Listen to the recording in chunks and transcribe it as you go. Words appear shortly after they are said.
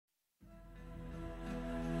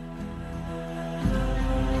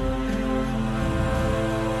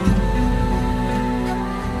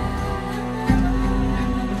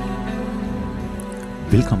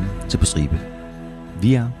Velkommen til På Stribe.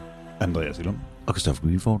 Vi er Andreas Illum og Christoffer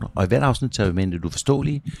Mühlford, og i hvert afsnit tager vi med det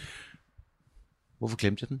uforståelige. Hvorfor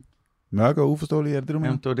glemte jeg den? Mørke og uforståelige, er det det, du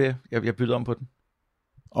mener? Ja, det var det. Jeg byttede om på den.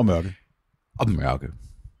 Og mørke. Og mørke.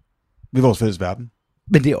 Vi er vores fælles verden.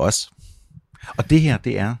 Men det er os. Og det her,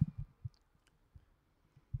 det er...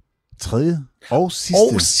 Tredje og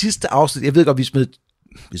sidste. Og sidste afsnit. Jeg ved godt, vi smed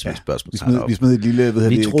spørgsmål. Vi smed et lille,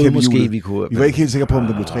 vi troede måske, vi kunne... Vi var ikke helt sikre på, om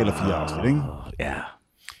det blev 3 eller 4 afsnit, ikke? Ja.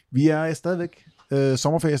 Vi er stadigvæk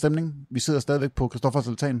sommerferiestemning. Vi sidder stadigvæk på Christoffers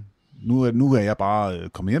altan. Nu er jeg bare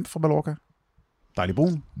kommet hjem fra Mallorca. Dejlig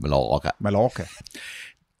brun. Mallorca.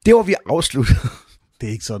 Det var vi afsluttet. Det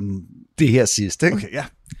er ikke sådan... Det her sidste, ikke? Okay, ja.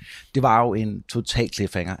 Det var jo en total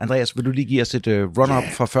cliffhanger. Andreas, vil du lige give os et run-up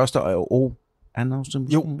fra første og anden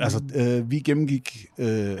afsnit? Jo, altså, vi gennemgik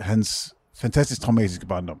hans fantastisk traumatiske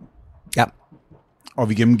barndom. Ja. Og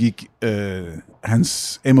vi gennemgik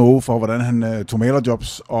hans MO for, hvordan han tog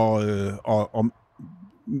malerjobs og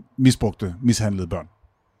mishandlede børn.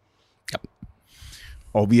 Ja.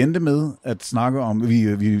 Og vi endte med at snakke om,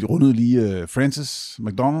 vi rundede lige Francis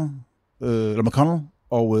McConnell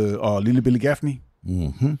og lille Billy Gaffney.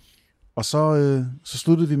 Mm-hmm. Og så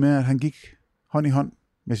sluttede vi med, at han gik hånd i hånd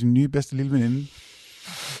med sin nye bedste lille veninde,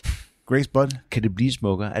 Grace Budd. Kan det blive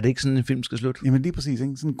smukkere? Er det ikke sådan, en film skal slutte? Jamen lige præcis,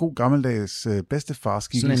 ikke? Sådan en god gammeldags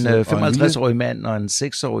bedstefarskikkelse. Sådan en 55-årig mand og en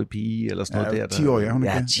 6-årig pige, eller sådan noget der. 10-årig er hun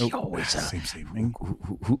ikke? Ja, 10-årig. Same, ikke?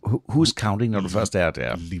 Who's counting, når du først er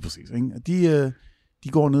der? Lige præcis, ikke? De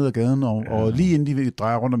går ned ad gaden, og lige inden de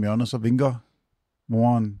drejer rundt om hjørnet, så vinker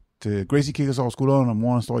moren til Gracie, kigger sig over skulderen, og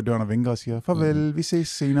moren står i døren og vinker og siger, farvel, vi ses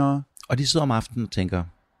senere. Og de sidder om aftenen og tænker,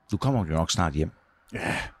 du kommer jo nok snart hjem.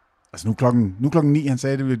 Ja, altså nu klokken 9, han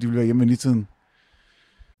sagde, at de ville være hjemme ved 9-tiden.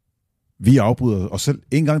 Vi afbryder os selv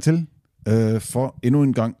en gang til, for endnu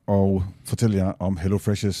en gang at fortælle jer om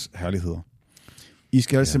HelloFresh's herligheder. I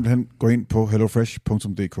skal simpelthen gå ind på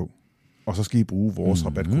hellofresh.dk, og så skal I bruge vores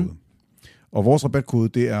rabatkode. Og vores rabatkode,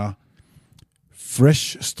 det er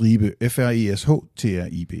FRESH-stribe,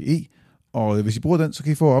 FRESH-TRIBE. Og hvis I bruger den, så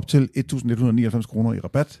kan I få op til 1.199 kroner i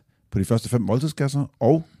rabat på de første 5 måltidskasser,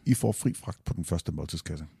 og I får fri fragt på den første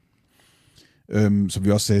måltidskasse. Som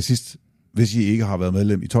vi også sagde sidst, hvis I ikke har været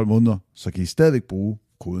medlem i 12 måneder, så kan I stadigvæk bruge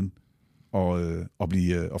koden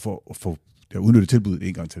og få udnyttet tilbuddet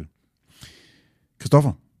en gang til.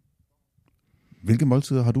 Christoffer, hvilke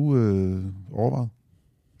måltider har du overvejet?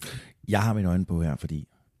 Jeg har mine øjne på her, fordi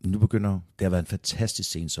nu begynder, det har været en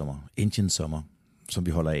fantastisk sensommer, Indian sommer, som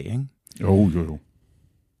vi holder af, ikke? Jo.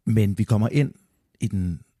 Men vi kommer ind i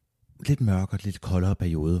den lidt mørkere, lidt koldere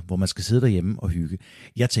periode, hvor man skal sidde derhjemme og hygge.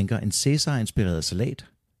 Jeg tænker, en Cæsar-inspireret salat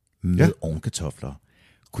med ovenkartofler,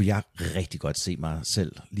 kunne jeg rigtig godt se mig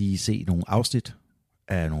selv lige se nogle afsnit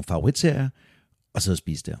af nogle favoritserier, og sidde og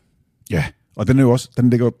spise der. Ja, og den er jo også, den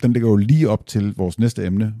ligger jo lige op til vores næste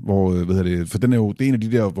emne, hvor, for det er en af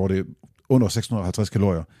de der, hvor det er under 650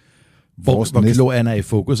 kalorier. Hvor kalorierne er i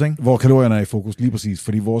fokus, ikke? Hvor kalorierne er i fokus, lige præcis,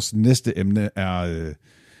 fordi vores næste emne er,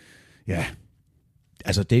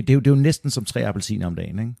 Altså, det er jo næsten som 3 appelsiner om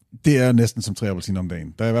dagen, ikke? Det er næsten som 3 appelsiner om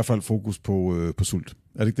dagen. Der er i hvert fald fokus på sult.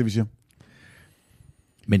 Er det ikke det, vi siger?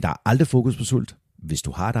 Men der er aldrig fokus på sult, hvis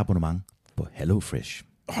du har et abonnement på HelloFresh.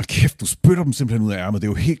 Hold kæft, du spytter dem simpelthen ud af ærmet. Det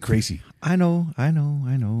er jo helt crazy. I know.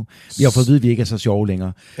 Vi har fået at vide, at vi ikke er så sjove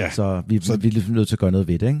længere, så vi er nødt til at gøre noget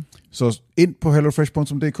ved det, ikke? Så ind på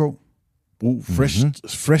hellofresh.dk, brug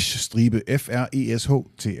fresh-stribe,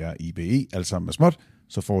 FRESH-TRIBE, alt sammen med småt,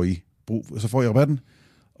 så får I rabatten,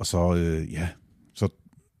 og så, så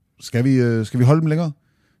skal vi holde dem længere,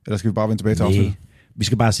 eller skal vi bare vende tilbage til afsnittet? Vi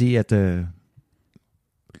skal bare sige, at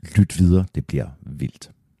lyt videre, det bliver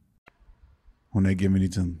vildt. Hun er ikke hjemme i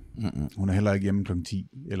tiden. Hun er heller ikke hjemme kl. 10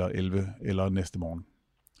 eller 11 eller næste morgen.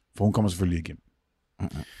 For hun kommer selvfølgelig ikke hjem.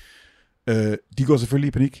 De går selvfølgelig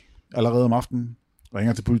i panik allerede om aftenen,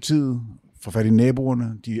 ringer til politiet, får fat i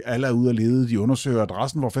naboerne, de alle er ude at lede, de undersøger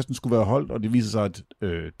adressen, hvor festen skulle være holdt, og det viser sig, at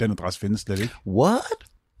den adresse findes slet ikke. What?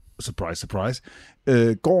 Surprise.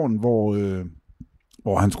 Gården,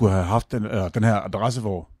 hvor han skulle have haft den her adresse,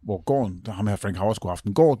 hvor gården, der ham her Frank Howard skulle have haft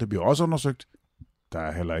en gård, det bliver også undersøgt. Der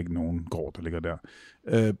er heller ikke nogen gård, der ligger der.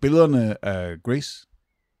 Billederne af Grace,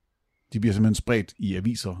 de bliver simpelthen spredt i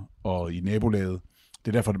aviser og i nabolaget. Det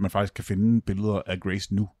er derfor, at man faktisk kan finde billeder af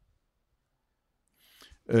Grace nu.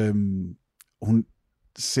 Hun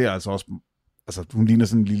ser altså også, hun ligner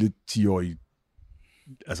sådan en lille 10-årig,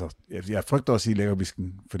 jeg frygter at sige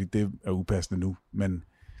lækkerbisken, fordi det er upassende nu, men...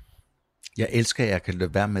 Jeg elsker, at jeg kan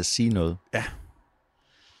lade være med at sige noget. Ja.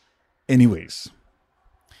 Anyways.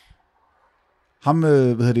 Ham,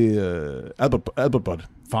 Albert Budd,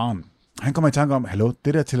 faren, han kommer i tanke om, hallo,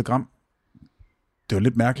 det der telegram, det var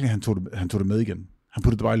lidt mærkeligt, at han tog det med igen. Han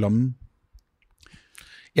puttede det bare i lommen.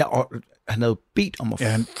 Ja, og han havde jo bedt om at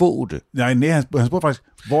få det. Nej, han spurgte faktisk,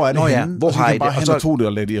 hvor er det henne? Hvor har I det? Og så tog det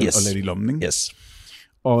og lagde det, yes. og lagde det i lommen. Ikke? Yes.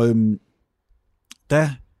 Og der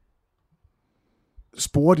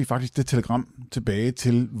sporer de faktisk det telegram tilbage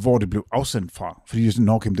til, hvor det blev afsendt fra. Fordi det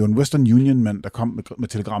var en Western Union-mand, der kom med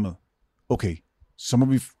telegrammet. Okay, så må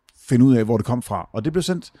vi finde ud af, hvor det kom fra. Og det blev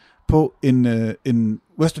sendt på en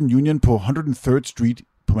Western Union på 103rd Street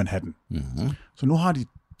på Manhattan. Mm-hmm. Så nu har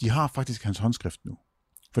de har faktisk hans håndskrift nu.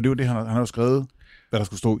 For det var det, han har jo skrevet, hvad der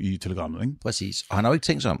skulle stå i telegrammet. Ikke? Præcis. Og han har jo ikke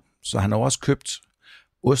tænkt sig om, så han har også købt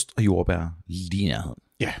ost og jordbær lige i nærheden.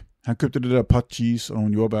 Ja, han købte det der pot cheese og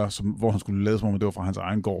nogle jordbær, hvor han skulle lade som om, det var fra hans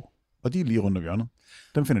egen gård. Og de er lige rundt om hjørnet.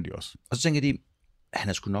 Dem finder de også. Og så tænker de, han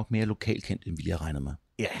er sgu nok mere lokalkendt, end vi lige har regnet med.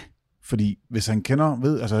 Ja, fordi hvis han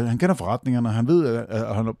han kender forretningerne, han ved,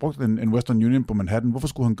 at han har brugt en Western Union på Manhattan, hvorfor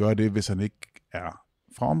skulle han gøre det, hvis han ikke er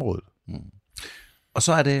fra området? Mm. Og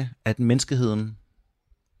så er det, at menneskeheden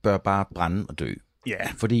bør bare brænde og dø.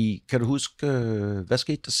 Ja. Fordi, kan du huske, hvad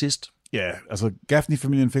skete der sidst? Ja, altså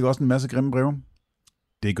Gaffney-familien fik også en masse grimme breve.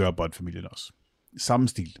 Det gør Budd-familien også. Samme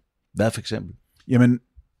stil. Hvad for eksempel? Jamen,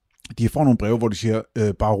 de får nogle breve, hvor de siger,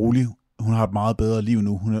 bare rolig, hun har et meget bedre liv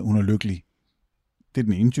nu, hun er lykkelig. Det er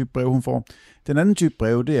den ene type brev, hun får. Den anden type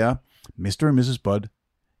brev, det er, Mr. og Mrs. Budd,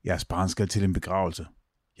 jeres barn skal til en begravelse.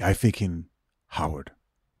 Jeg fik hende, Howard.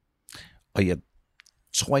 Og jeg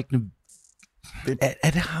tror ikke,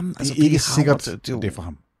 er det ham? Altså, det er ikke sikkert, det er for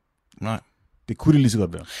ham. Nej. Det kunne det lige så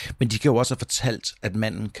godt være. Men de kan jo også have fortalt, at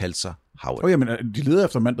manden kaldte sig Howard. Jamen, de leder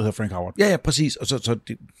efter en mand, der hedder Frank Howard. Ja, præcis. Og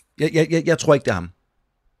jeg tror ikke, det er ham.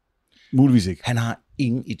 Muligvis ikke. Han har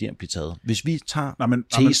ingen idé om at blive taget. Hvis vi tager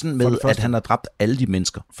tesen med, første, at han har dræbt alle de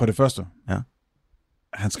mennesker. For det første. Ja.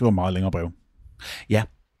 Han skriver meget længere brev. Ja,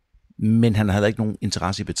 men han har heller ikke nogen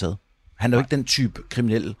interesse i at blive taget. Han er jo ikke den type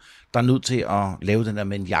kriminelle, der er nødt til at lave den der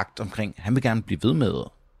med en jagt omkring. Han vil gerne blive ved med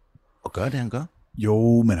at gøre det, han gør.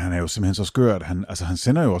 Jo, men han er jo simpelthen så skør, at han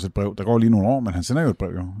sender jo også et brev. Der går lige nogle år, men han sender jo et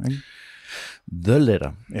brev, jo. Ikke? The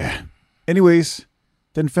letter. Ja. Anyways,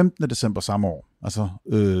 den 15. december samme år, altså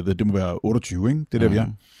det må være 28, ikke? Det er der, vi er.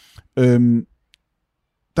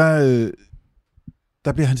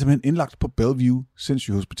 Der bliver han simpelthen indlagt på Bellevue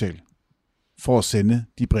Sindssyge Hospital for at sende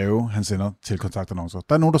de breve, han sender til kontaktannoncer.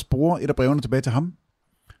 Der er nogen, der sporer et af brevene tilbage til ham,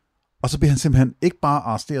 og så bliver han simpelthen ikke bare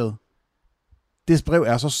arresteret. Det brev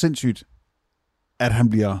er så sindssygt, at han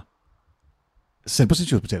bliver sendt på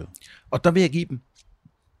Sindssyge Hospitalet. Og der vil jeg give dem.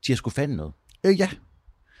 De har sgu fandme noget. Ja.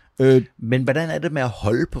 Men hvordan er det med at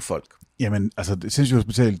holde på folk? Jamen, altså, Sindssyge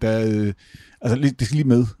Hospital, det skal lige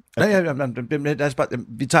med.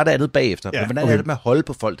 Vi tager det andet bagefter. Ja, men hvordan er det med at holde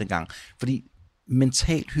på folk dengang? Fordi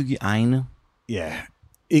mental hygiejne... Ja,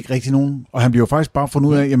 ikke rigtig nogen. Og han bliver jo faktisk bare fundet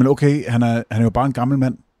ud af, jamen okay, han er jo bare en gammel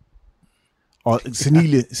mand. Og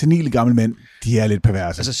senile gamle mænd, de er lidt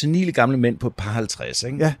perverse. Altså senile gamle mænd på par 50,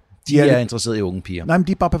 ikke? Ja. De er interesseret i unge piger. Nej, men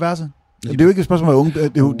de er bare perverse. Det er jo ikke et spørgsmål om unge,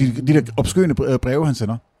 det er jo de der opskøende breve, han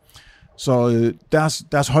sender. Så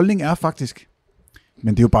deres holdning er faktisk,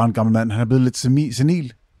 men det er jo bare en gammel mand, han er blevet lidt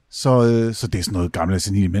senil, så det er sådan noget gamle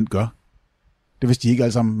senile mænd gør. Det vidste de ikke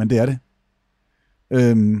alle sammen, men det er det.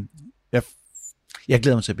 Jeg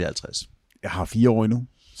glæder mig til at blive 50. Jeg har 4 år endnu,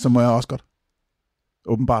 så må jeg også godt.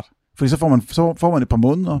 Åbenbart. Fordi så får man et par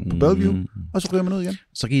måneder på Bellevue, og så ryger man ud igen.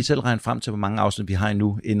 Så kan I selv regne frem til, hvor mange afsnit vi har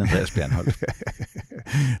endnu, inden Andreas bliver anholdt.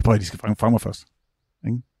 Prøv at de skal frem mig først.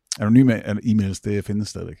 Ikke? Anonyme e-mails, det findes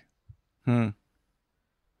stadigvæk.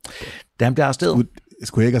 Da han bliver arresteret.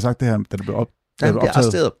 Skulle jeg ikke have sagt det her, da det blev optaget? Da han bliver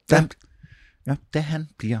arresteret. Da han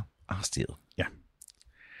bliver arresteret. Ja.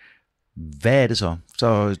 Hvad er det så?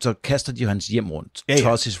 Så kaster de jo hans hjem rundt.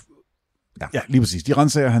 Ja, lige præcis. De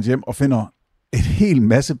renser hans hjem og finder en hel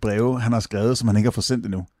masse breve, han har skrevet, som han ikke har fået sendt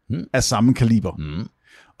endnu, af samme kaliber.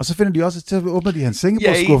 Og så finder de også, til at åbne de hans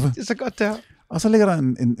sengebordsskuffe. Det er så godt der. Og så ligger der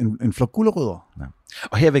en flok gulerødder. Ja.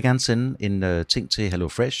 Og her vil jeg gerne sende en ting til Hello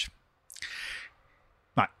Fresh.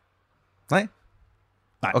 Nej?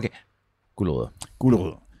 Okay.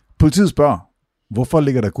 Gulerødder. Politiet spørger, hvorfor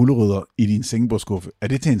ligger der gulerødder i din sengebordsskuffe? Er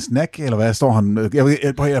det til en snack, eller hvad står han?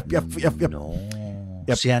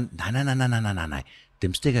 Siger han, nej.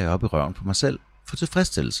 Dem stikker jeg op i røven på mig selv for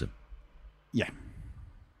tilfredsstillelse. Ja.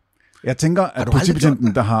 Jeg tænker, at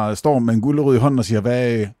politibetjenten, der står med en gulerod i hånden og siger,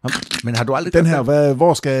 hvad... Men har du aldrig den her,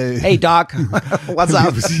 hvor skal... Hey dog, what's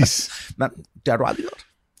up? Præcis. Men det har du aldrig gjort.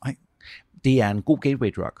 Nej. Det er en god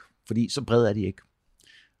gateway drug, fordi så brede er de ikke.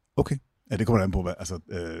 Okay. Ja, det kommer an på, hvad... Altså,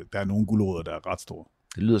 der er nogle gulerødder, der er ret store.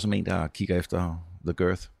 Det lyder som en, der kigger efter the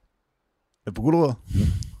girth. Er på gulerødder?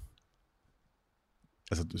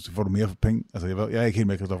 Altså, så får du mere for penge. Altså, jeg er ikke helt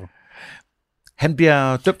med, Christoffer. Han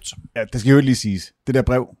bliver dømt. Ja, det skal jo lige siges. Det der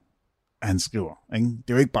brev, han skriver, ikke? Det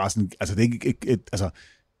er jo ikke bare sådan, altså det er ikke altså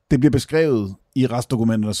det bliver beskrevet i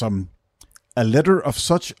retsdokumenterne som a letter of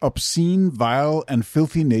such obscene, vile and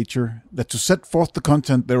filthy nature that to set forth the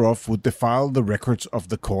content thereof would defile the records of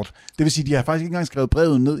the court. Det vil sige, de har faktisk ikke engang skrevet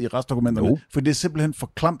brevet ned i retsdokumenterne, for det er simpelthen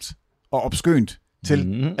for klamt og opskønt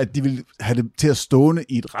til, at de vil have det til at stående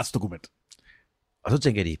i et retsdokument. Og så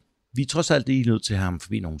tænker de, vi er trods alt lige nødt til ham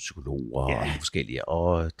forbi nogle psykologer og forskellige,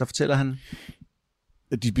 og der fortæller han...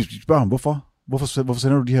 De spørger ham, hvorfor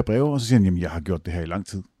sender du de her breve? Og så siger han, jamen jeg har gjort det her i lang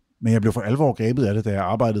tid. Men jeg blev for alvor grebet af det, da jeg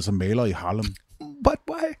arbejdede som maler i Harlem. But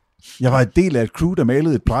why? Jeg var en del af et crew, der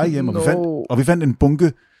malede et plejehjem, og vi fandt en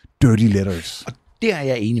bunke dirty letters. Og det er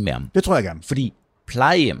jeg enig med ham. Det tror jeg gerne. Fordi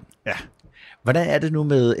plejehjem, ja. Hvordan er det nu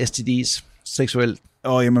med STDs, sexual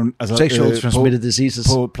transmitted diseases?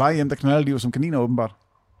 På plejehjem, der knalder de jo som kaniner åbenbart.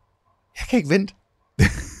 Jeg kan ikke vente.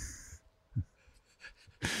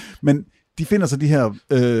 Men de finder så de her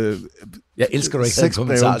jeg elsker du ikke have en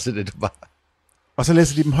kommentar til det, du bare... Og så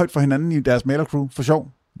læser de dem højt for hinanden i deres malercrew for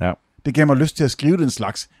sjov. Ja. Det gav mig lyst til at skrive den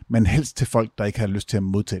slags, men helst til folk, der ikke har lyst til at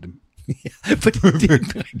modtage dem. Fordi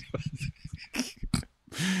det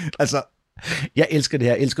altså, jeg elsker det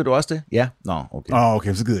her. Elsker du også det? Ja. Nå, okay.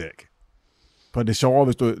 Okay, så gider jeg ikke. For det er sjovere,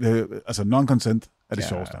 hvis du... Altså, non-consent er det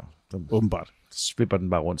sjoveste. Åbenbart. Så svipper den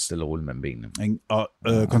bare rundt stille og roligt mellem benene. Og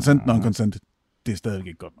consent, non-consent, det er stadig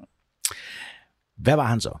ikke godt nok. Hvad var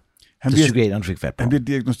han så? Psykiateren fik fat på. Han bliver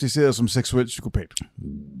diagnosticeret som seksuel psykopat.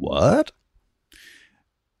 What?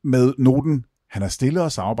 Med noten, han er stille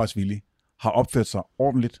og samarbejdsvillig, har opført sig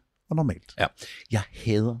ordentligt og normalt. Ja. Jeg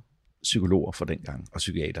hader psykologer for den gang, og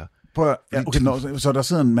psykiater. Så der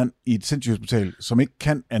sidder en mand i et sindssygehospital, som ikke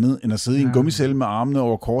kan andet end at sidde i en gummicelle med armene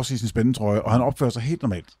over kors i sin spændetrøje, og han opfører sig helt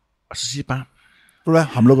normalt. Og så siger jeg bare... Ved du hvad,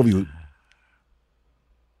 ham lukker vi ud.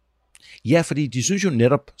 Ja, fordi de synes jo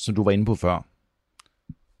netop, som du var inde på før,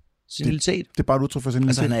 senilitet. Det er bare et udtryk for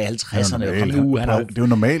senilitet. Altså han er i 50'erne. Det er jo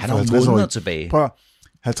normalt for 50-årige. Tilbage. Prøv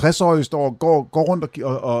 50-årige går rundt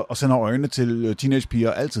og sender øjne til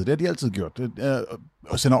teenagepiger altid. Det har de altid gjort.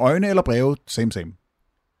 Og sender øjne eller breve, same.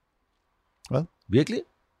 Hvad? Virkelig?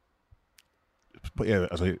 Ja,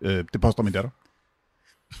 altså, det påstår min datter.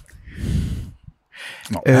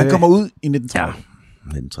 Han kommer ud i 1930. Ja,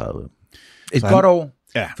 1930. Et godt år.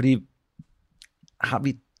 Ja. Fordi har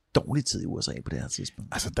vi dårlig tid i USA på det her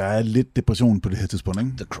tidspunkt? Altså, der er lidt depression på det her tidspunkt,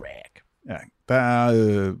 ikke? The crack. Ja, der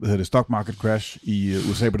er stock market crash i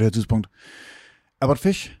USA på det her tidspunkt. Albert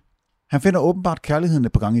Fish, han finder åbenbart kærligheden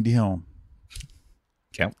på gang i de her år.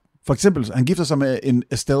 Ja. For eksempel, han gifter sig med en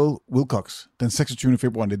Estelle Wilcox den 26.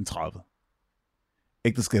 februar 1930.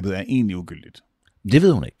 Ægteskabet er egentlig ugyldigt. Det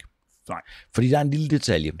ved hun ikke. Nej. Fordi der er en lille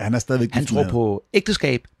detalje. Han er stadigvæk gift. Han tror på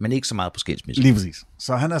ægteskab, men ikke så meget på skilsmisse. Lige præcis.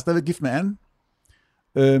 Så han er stadigvæk gift med Anne.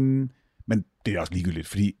 Men det er også ligegyldigt,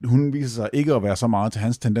 fordi hun viser sig ikke at være så meget til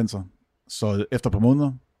hans tendenser. Så efter et par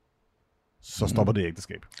måneder, så stopper det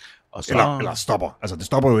ægteskab. Og så... Eller stopper. Altså, det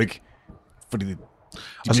stopper jo ikke, fordi de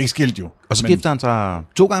er ikke skilt jo. Og så gifter han sig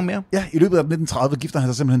 2 gange mere? Ja, i løbet af 1930 gifter han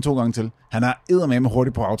sig simpelthen 2 gange til. Han er eddermame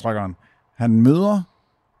hurtigt på aftrækkeren. Han møder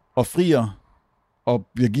og frier og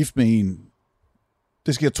bliver gift med en.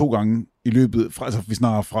 Det sker 2 gange i løbet, altså vi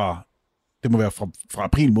snakker fra, det må være fra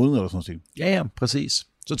april måned eller sådan noget. Ja, præcis.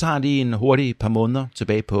 Så tager de en hurtig par måneder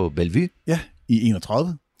tilbage på Bellevue. Ja, i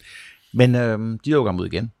 31. Men de er jo kommet ud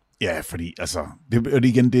igen. Ja, fordi altså,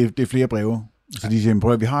 det er flere breve. Så de siger,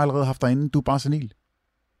 prøv at vi har allerede haft dig inde, du er bare senil.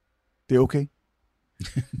 Det er okay.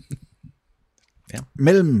 Ja.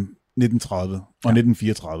 Mellem 1930 og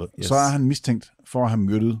 1934, så er han mistænkt for at have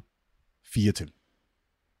myrdet 4 til.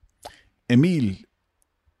 Emil,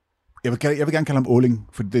 jeg vil gerne kalde ham Åling,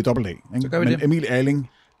 for det er dobbelt A. Ikke? Men det. Emil Alling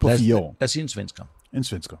på 4 år. Lad os sige en svensker. En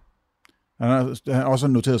svensker. Han er også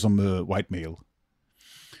noteret som white male.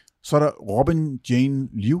 Så er der Robin Jane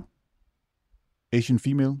Liu, Asian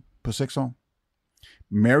female, på 6 år.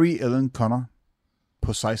 Mary Ellen Connor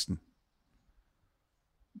på 16.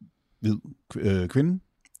 Hvid kvinde.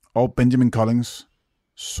 Og Benjamin Collins,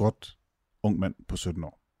 sort ung mand på 17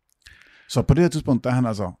 år. Så på det her tidspunkt, der er han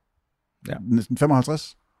altså næsten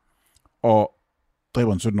 55, og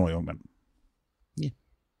dræber en 17-årig ung mand. Ja.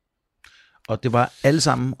 Og det var alle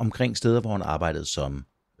sammen omkring steder, hvor han arbejdede som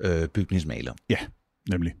bygningsmaler. Ja,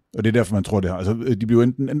 nemlig. Og det er derfor, man tror det her. Altså, de blev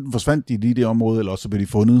enten forsvandt de lige i det område, eller også så blev de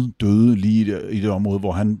fundet døde lige i det område,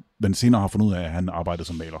 hvor han senere har fundet ud af, at han arbejdede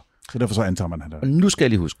som maler. Så derfor så antager man, han der. Og nu skal jeg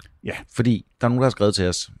lige huske, ja. Fordi der er nogen, der har skrevet til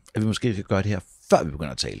os, at vi måske skal gøre det her, før vi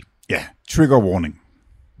begynder at tale. Ja, trigger warning.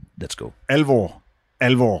 Let's go. Alvor,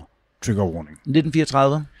 trigger warning.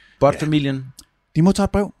 1934, Bott-familien. De modtager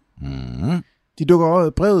et brev. Mm-hmm.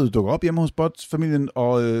 brevet dukker op hjemme hos Budd-familien,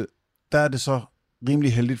 og der er det så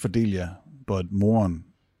rimelig heldigt for Delia, Budd, moren,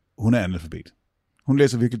 hun er analfabet. Hun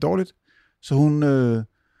læser virkelig dårligt, så hun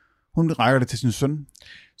rækker det til sin søn.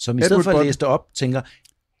 Som i stedet for at læse det op, tænker,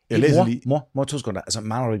 jeg læser lige. Mor, 2 sekunder. Altså,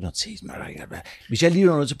 man har jo ikke noget til. Hvis jeg lige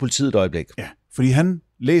er nødt til politiet et øjeblik. Ja, fordi han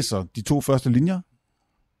læser de 2 første linjer,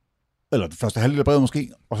 eller det første halvdel af brevet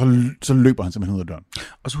måske, og så løber han simpelthen ud af døren.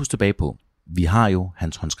 Og så husk tilbage på, vi har jo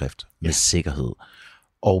hans håndskrift med sikkerhed.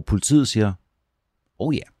 Og politiet siger,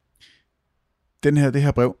 ja. Det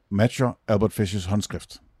her brev matcher Albert Fishers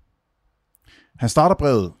håndskrift. Han starter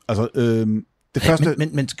brevet, altså det første...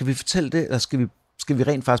 Men skal vi fortælle det, eller skal vi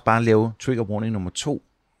rent faktisk bare lave trigger warning nummer 2?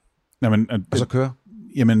 Jamen, og så køre?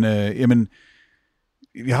 Jamen,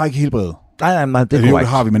 vi har ikke hele brevet. Nej, det er korrekt. Det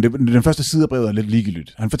har vi, men den første side af brevet er lidt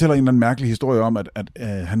ligegyldigt. Han fortæller en eller anden mærkelig historie om, at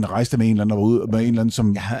han rejste med en eller anden, og var ude med en eller anden,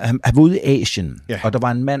 som... Ja, han var ude i Asien, og der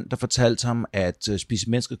var en mand, der fortalte ham, at spise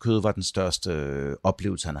menneskekød var den største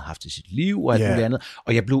oplevelse, han havde haft i sit liv, og alt muligt andet.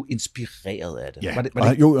 Og jeg blev inspireret af det. Ja. Var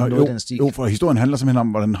det noget af den stil? Jo, for historien handler simpelthen om,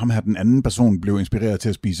 hvordan ham her, den anden person, blev inspireret til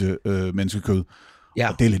at spise menneskekød.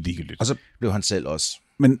 Ja. Og det er lidt ligegyldigt. Og så blev han selv også.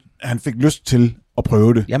 Men han fik lyst til at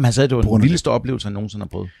prøve det. Jamen, han sagde, det var den vildeste oplevelse, han nogensinde har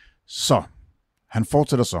prøvet. Så, han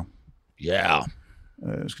fortsætter så. Ja.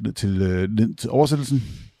 Jeg skal ned til oversættelsen.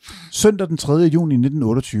 Søndag den 3. juni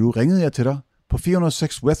 1928 ringede jeg til dig på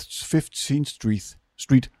 406 West 15th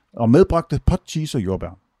Street og medbragte pot cheese og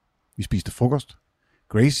jordbær. Vi spiste frokost.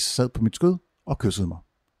 Grace sad på mit skød og kyssede mig.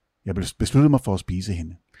 Jeg besluttede mig for at spise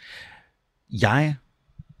hende. Jeg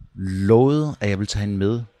lovede, at jeg ville tage hende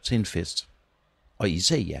med til en fest. Og I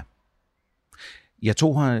sagde ja. Jeg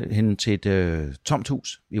tog hende til et tomt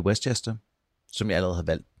hus i Westchester, som jeg allerede havde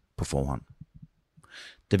valgt på forhånd.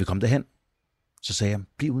 Da vi kom derhen, så sagde jeg,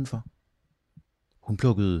 bliv udenfor. Hun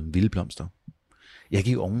plukkede vilde blomster. Jeg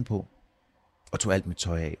gik ovenpå og tog alt mit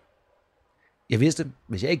tøj af. Jeg vidste,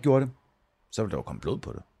 hvis jeg ikke gjorde det, så ville der jo komme blod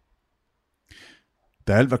på det.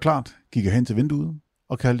 Da alt var klart, gik jeg hen til vinduet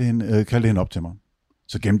og kaldte hende op til mig.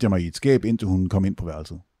 Så gemte jeg mig i et skab, indtil hun kom ind på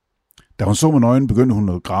værelset. Da hun så mig nøgen, begyndte hun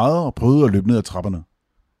at græde og prøvede at løbe ned ad trapperne.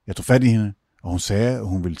 Jeg tog fat i hende, og hun sagde, at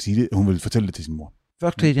hun ville fortælle det til sin mor.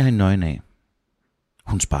 Først klædte jeg hende nøgen af.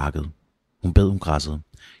 Hun sparkede. Hun bed, hun græssede.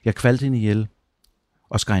 Jeg kvalte hende ihjel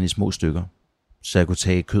og skar hende i små stykker, så jeg kunne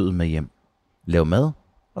tage kødet med hjem, lave mad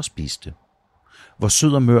og spise det. Hvor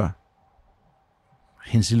sød og mør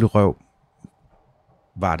hendes lille røv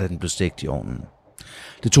var, da den blev stegt i ovnen.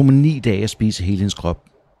 Det tog mig 9 dage at spise hele hendes krop.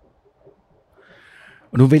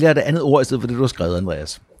 Og nu vælger jeg det andet ord i stedet for det, du har skrevet,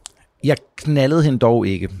 Andreas. Jeg knaldede hende dog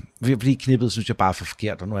ikke, fordi knippet synes jeg bare er for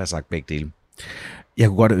forkert, og nu har jeg sagt begge dele. Jeg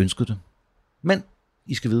kunne godt have ønsket det. Men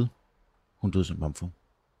I skal vide, hun døde som jomfru.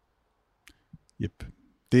 Yep.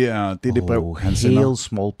 Det er det brev, han sender. Hail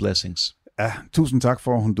small blessings. Ja, tusind tak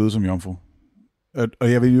for, at hun døde som jomfru.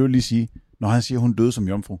 Og jeg vil jo lige sige, når han siger, at hun døde som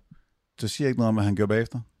jomfru, så siger jeg ikke noget om, hvad han gjorde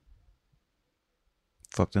bagefter.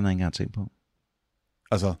 Fuck, den har jeg ikke engang tænkt på.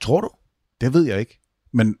 Altså, tror du? Det ved jeg ikke.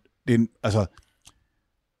 Men det er en, altså...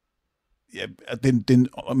 Ja, det er en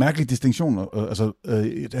mærkelig distinktion. Altså,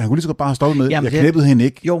 han kunne lige så godt bare have stoppet med, jeg knæppede hende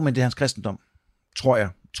ikke. Jo, men det er hans kristendom. Tror jeg,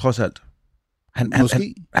 trods alt.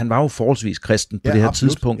 Han var jo forholdsvis kristen på det her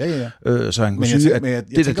absolut. tidspunkt. Ja. Så han kunne sige, at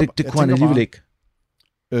det kunne han alligevel ikke.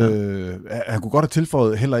 Han kunne godt have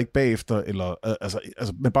tilføjet heller ikke bagefter, eller, altså,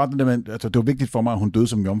 men bare den der med, altså, det var vigtigt for mig, at hun døde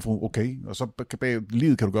som jomfru. Okay, og så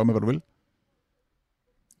livet kan du gøre med, hvad du vil.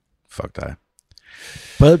 Fuck dig.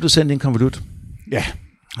 Brevet blev sendt i en konvolut. Ja.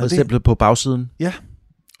 Og stemplet på bagsiden. Ja,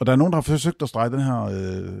 og der er nogen, der har forsøgt at strege den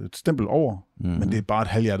her stempel over, men det er bare et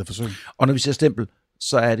halvhjertet forsøg. Og når vi siger stempel,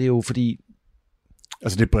 så er det jo fordi...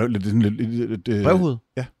 Altså det er brev, lidt brevhoved?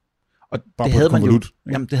 Ja. Og det havde,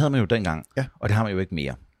 det havde man jo dengang, og det har man jo ikke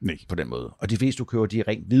mere. Nej. På den måde. Og de fleste, du køber, de er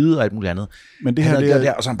rent hvide og alt muligt andet. Men det her, det er,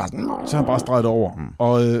 der, og så har han bare streget over.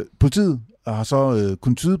 Og politiet har så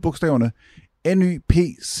kunnet tyde bogstaverne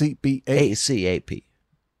NYPCBA. ACAP.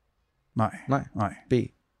 Nej. B.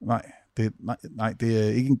 Nej, det er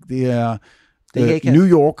ikke. Det er New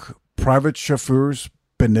York Private Chauffeurs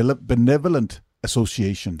Benevolent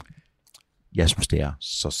Association. Jeg synes, det er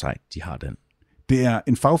så sejt, de har den. Det er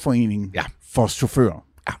en fagforening for chauffører.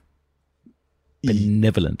 Ja.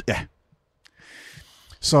 Benevolent. Ja.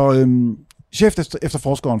 Så chef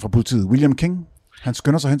efterforskeren fra politiet, William King, han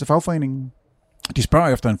skynder sig hen til fagforeningen. De spørger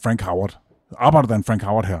efter en Frank Howard. Arbejder der en Frank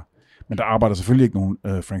Howard her? Men der arbejder selvfølgelig ikke nogen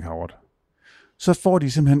Frank Howard. Så får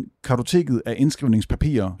de simpelthen kartoteket af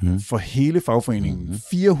indskrivningspapirer for hele fagforeningen.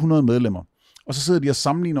 400 medlemmer. Og så sidder de og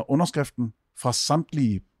sammenligner underskriften fra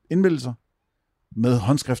samtlige indmeldelser med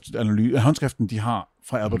håndskriften, de har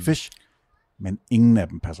fra Albert Fish. Men ingen af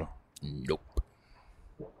dem passer. Nope.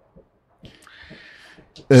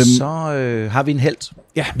 Så har vi en helt.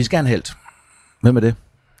 Ja. Vi skal have en helt. Hvem er det?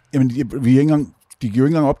 Jamen, de giver jo ikke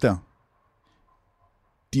engang op der.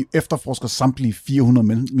 De efterforsker samtlige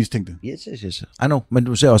 400 mistænkte. Yes. I know, men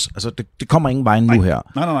du ser også, altså det kommer ingen vej nu her.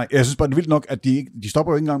 Nej. Jeg synes bare, det er vildt nok, at de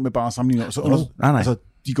stopper jo ikke engang med bare at sammenligne. Nej. Altså,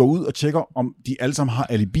 de går ud og tjekker, om de alle sammen har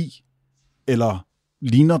alibi, eller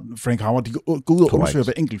ligner Frank Howard. De går ud og undersøger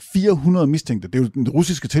hver enkelt 400 mistænkte. Det er jo den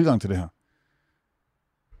russiske tilgang til det her.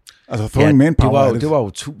 Altså, throwing manpower. Det var jo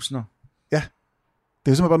tusinder. Ja.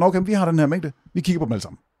 Det er simpelthen bare, okay, vi har den her mængde. Vi kigger på dem alle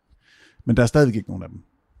sammen. Men der er stadigvæk ikke nogen af dem.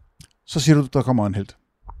 Så siger du, der kommer en helt.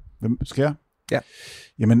 Hvem skal jeg? Ja.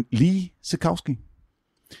 Jamen, Lee Sikowski.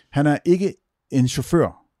 Han er ikke en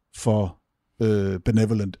chauffør for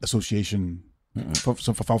Benevolent Association,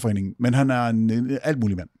 som for fagforeningen, men han er en alt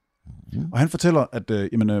mulig mand. Og han fortæller, at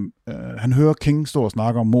han hører King stå og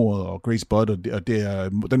snakke om mordet og Grace Budd, og det er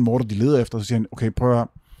den morder, de leder efter, så siger han, okay, prøv at høre.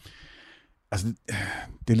 Altså,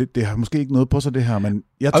 det har måske ikke noget på sig, det her, men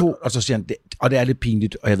jeg tog... Og så siger han, og det er lidt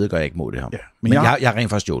pinligt, og jeg ved godt, jeg ikke må det her. Ja, men jeg har rent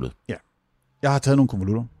faktisk stjålet. Ja. Jeg har taget nogle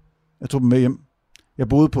konvolutter. Jeg tog dem med hjem. Jeg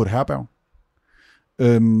boede på et herberg.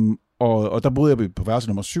 Og der boede jeg på værelse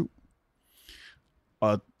nummer 7.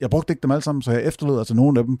 Og jeg brugte ikke dem alle sammen, så jeg efterlod altså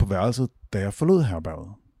nogle af dem på værelset, da jeg forlod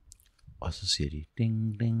herberget. Og så siger de,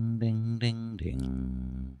 ding, ding, ding, ding, ding.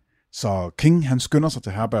 Så King, han skynder sig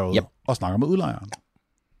til herberget og snakker med udlejeren.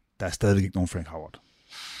 Der er stadigvæk ikke nogen Frank Howard.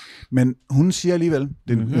 Men hun siger alligevel,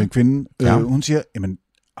 det er en kvinde, hun siger, jamen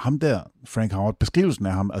ham der, Frank Howard, beskrivelsen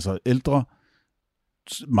af ham, altså ældre,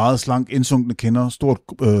 meget slank, indsunkne kinder, stort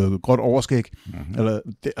gråt overskæg, eller,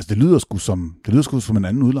 det lyder sgu som en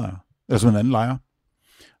anden udlejer, eller som en anden lejer.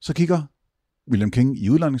 Så kigger William King i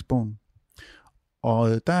udlejningsbogen,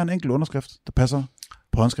 og der er en enkelt underskrift, der passer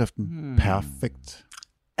på håndskriften perfekt.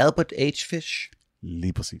 Albert H. Fish.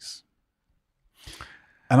 Lige præcis.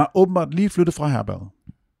 Han har åbenbart lige flyttet fra herberget.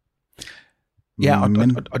 Ja, og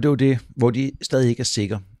det er jo det, hvor de stadig ikke er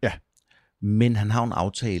sikre. Ja. Men han har en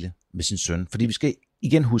aftale med sin søn, fordi vi skal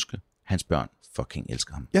igen huske, hans børn fucking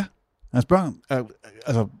elsker ham. Ja, hans børn,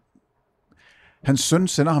 hans søn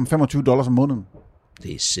sender ham $25 om måneden.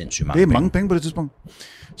 Det er sindssygt mange penge. Det er mange penge på det tidspunkt.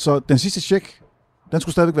 Så den sidste check, den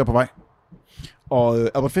skulle stadigvæk være på vej. Og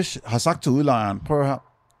Albert Fish har sagt til udlejeren, prøv her,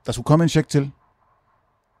 der skulle komme en check til.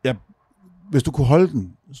 Ja, hvis du kunne holde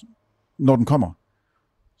den, når den kommer,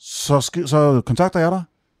 så kontakter jeg dig,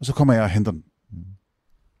 og så kommer jeg og henter den.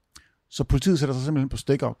 Så politiet sætter sig simpelthen på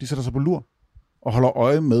stakeout. De sætter sig på lur og holder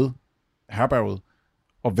øje med herberget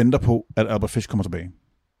og venter på, at Albert Fish kommer tilbage.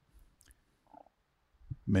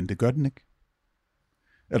 Men det gør den ikke.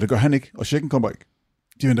 Eller det gør han ikke, og checken kommer ikke.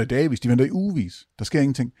 De venter i dagvis, de venter i ugevis. Der sker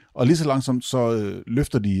ingenting. Og lige så langsomt, så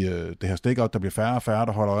løfter de det her stakeout. Der bliver færre og færre,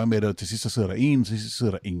 der holder øje med det. Og til sidst så sidder der en, til sidst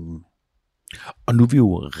sidder der ingen. Og nu er vi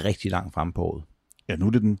jo rigtig langt fremme på året. Ja, nu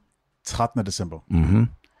er det den 13. december. Mm-hmm.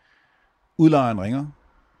 Udlejeren ringer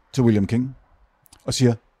til William King og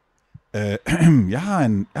siger, jeg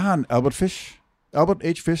har en Albert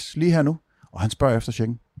H. Fish lige her nu, og han spørger efter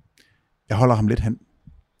checken. Jeg holder ham lidt hen.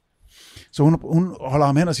 Så hun holder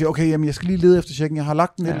ham hen og siger, okay, jamen, jeg skal lige lede efter checken. Jeg har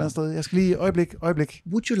lagt den et eller andet sted. Jeg skal lige, øjeblik.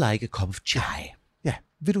 Would you like a cup of chai? Ja,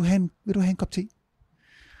 vil du have en kop te?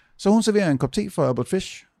 Så hun serverer en kop te for Albert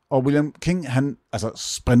Fish, og William King, han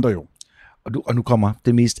sprinter jo. Og nu kommer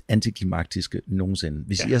det mest antiklimaktiske nogensinde.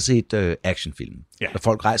 Hvis I har set actionfilm, når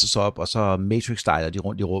folk rejser sig op, og så Matrix-styler de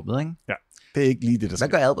rundt i rummet, ikke? Ja, det er ikke lige det, der sker.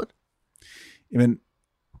 Hvad gør Albert? Jamen,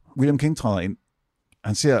 William King træder ind.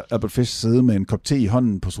 Han ser Albert Fish sidde med en kop te i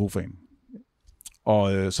hånden på sofaen.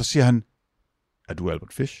 Og så siger han, er du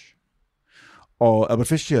Albert Fish? Og Albert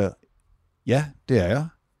Fish siger, ja, det er jeg.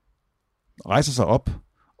 Rejser sig op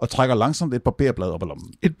og trækker langsomt et barberblad op af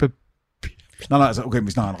lommen. Nej, altså, okay,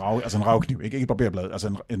 vi snakker en ravkniv, ikke et barberblad,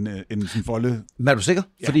 altså en folde. Men er du sikker?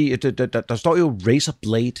 Ja. Fordi der står jo razor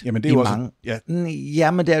blade. Jamen, det er jo også, mange.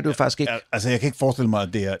 Ja, men det er det jo faktisk ikke. Altså, jeg kan ikke forestille mig,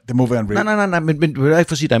 at det må være en razor. Nej, men du vil ikke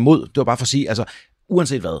for at sige dig imod. Det var bare for at sige, altså,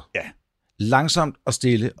 uanset hvad. Ja. Langsomt og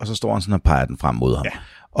stille, og så står han sådan og peger den frem mod ham. Ja.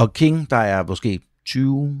 Og King, der er måske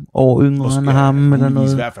 20 år yngre end ham, eller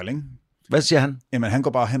noget. I hvert fald, ikke? Hvad siger han? Jamen, han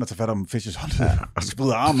går bare hen og tager fat om Fishes hånd, og så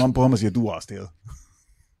sprider armen om på ham og siger, du er arresteret.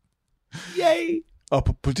 Yay! Og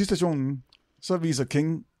på politistationen, så viser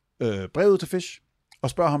King brevet til Fish, og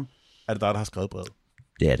spørger ham, er det dig, der har skrevet brevet?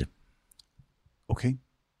 Det er det. Okay.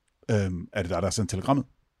 Er det dig, der har sendt telegrammet?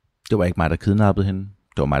 Det var ikke mig, der kidnappede hende.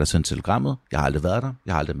 Det var mig, der sendte telegrammet. Jeg har aldrig været der.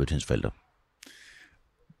 Jeg har aldrig mødt hendes forældre.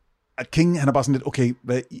 At King, han er bare sådan lidt,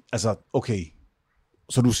 okay.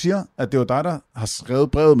 Så du siger, at det var dig, der har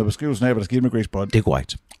skrevet brevet med beskrivelsen af, hvad der skete med Grace Budd? Det er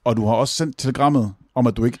korrekt. Og du har også sendt telegrammet om,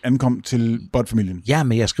 at du ikke ankom til Budd-familien? Ja,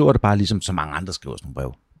 men jeg skriver det bare ligesom så mange andre skriver sådan nogle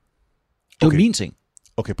brev. Det er jo min ting.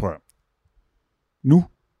 Okay, prøv at høre. Nu,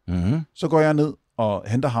 Mm-hmm. så går jeg ned og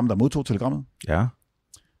henter ham, der modtog telegrammet. Ja.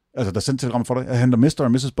 Altså, der sendte telegrammet for dig. Jeg henter Mr.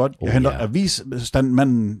 og Mrs. Bud. Jeg henter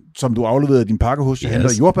avisstandmanden, som du afleverede din pakke hos. Jeg henter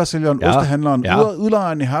jordbærsælgeren, ostehandleren,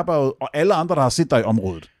 udlejeren i herberget og alle andre, der har set dig i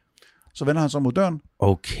området. Så vender han så mod døren.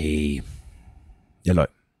 Okay. Jeg løg.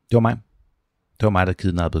 Det var mig. Det var mig, der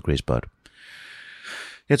kidnappede Grace Budd.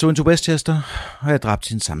 Jeg tog en to Westchester, og jeg dræbte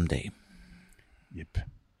hende samme dag. Yep.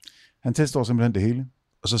 Han tilstår simpelthen det hele.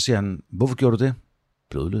 Og så siger han, hvorfor gjorde du det?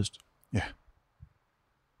 Blodløst. Ja.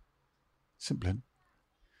 Simpelthen.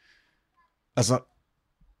 Altså,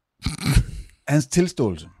 hans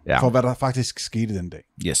tilståelse for, hvad der faktisk skete den dag.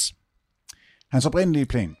 Yes. Hans oprindelige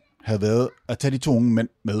plan havde været at tage de to unge mænd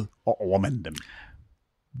med og overmande dem.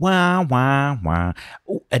 Wow.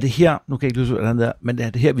 Er det her, nu kan jeg ikke lyse hvordan det er, men er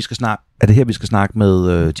det her, vi skal snakke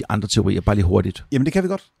med de andre teorier, bare lige hurtigt? Jamen, det kan vi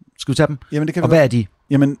godt. Skal vi tage dem? Jamen, det kan vi og godt. Hvad er de?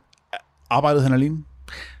 Jamen, arbejdede han alene?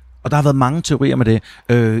 Og der har været mange teorier med det.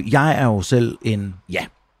 Jeg er jo selv en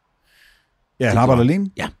Ja, han arbejder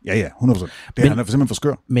alene? Ja. Ja, 100%. Han er simpelthen for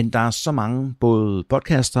skør. Men der er så mange, både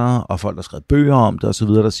podcastere og folk, der har skrevet bøger om det og så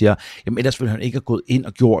videre, der siger, jamen ellers ville han ikke have gået ind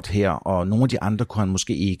og gjort her, og nogle af de andre kunne han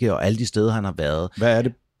måske ikke, og alle de steder, han har været. Hvad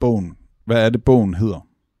er det bogen hedder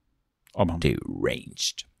om ham?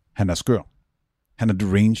 Deranged. Han er skør. Han er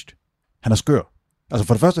deranged. Han er skør. Altså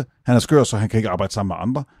for det første, han er skør, så han kan ikke arbejde sammen med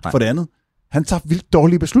andre. Nej. For det andet, han tager vildt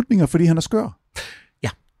dårlige beslutninger, fordi han er skør. Ja,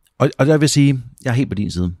 og der vil sige, jeg er helt på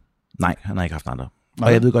din side. Nej, han har ikke haft andre. Nej.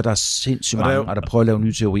 Og jeg ved godt, der er sindssygt mange, der prøver at lave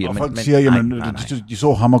nye teorier. Og folk siger, jamen, de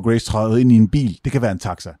så ham og Grace træde ind i en bil. Det kan være en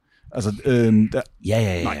taxa. Altså,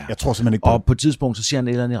 Ja. Nej, jeg tror simpelthen ikke på det. Og på et tidspunkt, så siger han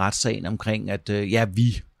et eller andet i retssagen omkring, at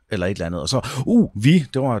vi, eller et eller andet. Og så,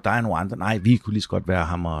 det var der er nogle andre. Nej, vi kunne lige så godt være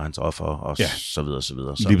ham og hans offer, og så videre, så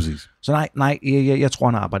videre. Lige præcis. Så nej, jeg tror,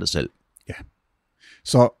 han har arbejdet selv. Ja.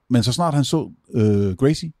 Men så snart han så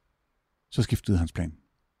Gracie, så skiftede hans plan.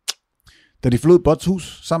 Da de forlod Buds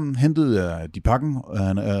hus sammen, hentede de pakken, og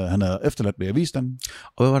han havde efterladt ved avisstanden.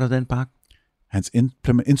 Og hvad var der den pakke? Hans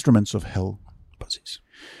Instruments of Hell. Præcis.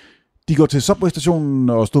 De går til Subway-stationen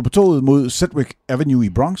og stod på toget mod Sedgwick Avenue i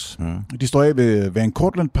Bronx. De står af ved Van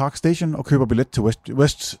Cortlandt Park Station og køber billet til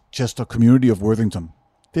Westchester Community of Worthington.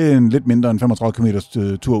 Det er en lidt mindre end 35 km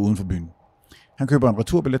tur uden for byen. Han køber en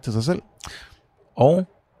returbillet til sig selv. Og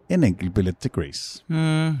en enkelt billet til Grace.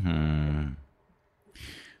 Mm-hmm.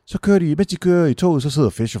 Så kører de, mens de kører i toget, så sidder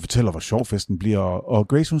Fish og fortæller, hvor sjov festen bliver, og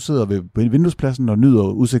Grace, hun sidder ved vinduespladsen og nyder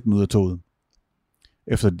udsigten ud af toget.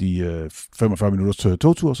 Efter de 45 minutters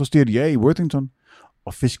togtur, så stiger de af i Worthington,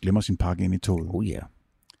 og Fish glemmer sin pakke ind i toget. Oh yeah.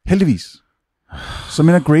 Heldigvis. Så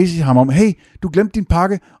minder Gracie ham om, hey, du glemte din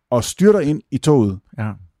pakke, og styrter ind i toget,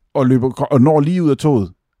 og løber og når lige ud af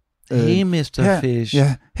toget. Hey, Mr. Fish.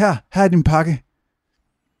 Ja, her er din pakke.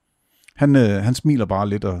 Han smiler bare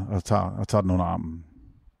lidt og tager den under armen.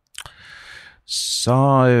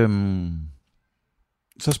 Så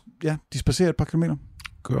de spacerer et par kilometer.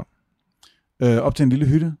 Kør. Op til en lille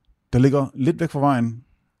hytte, der ligger lidt væk fra vejen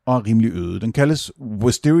og er rimelig øde. Den kaldes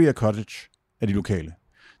Wisteria Cottage af de lokale.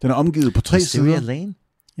 Den er omgivet på 3 sider. Wisteria Lane?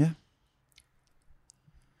 Ja.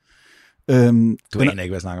 Du aner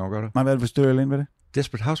ikke, hvad jeg snakker om, gør du? Nej, hvad er det Wisteria Lane? Hvad er det?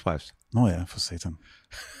 Desperate Housewives. Nå ja, for satan.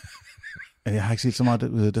 Jeg har ikke set så meget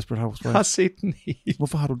Desperate Housewives. Jeg har set den helt.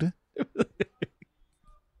 Hvorfor har du det?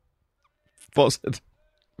 Fortsæt.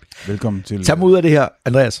 Velkommen til... Tag mig ud af det her,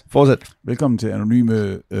 Andreas. Fortsæt. Velkommen til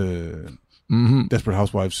anonyme Desperate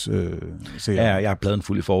Housewives serie. Ja, jeg har pladen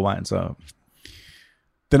fuld i forvejen, så...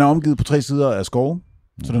 Den er omgivet på 3 sider af skove,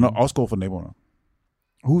 så den er også skov for naboerne.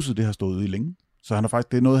 Huset, det har stået ude i længe, så han har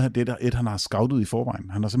faktisk, det er noget, han har scoutet i forvejen.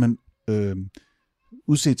 Han har simpelthen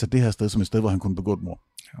udset sig det her sted som et sted, hvor han kunne begå et mord.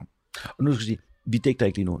 Ja. Og nu skal jeg sige, vi digter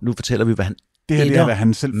ikke lige nu. Nu fortæller vi, hvad han det er, hvad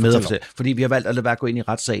han selv fortæller. Fordi vi har valgt at lade være gå ind i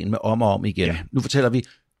retssagen med om og om igen. Ja. Nu fortæller vi,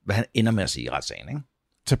 hvad han ender med at sige i retssagen. Ikke?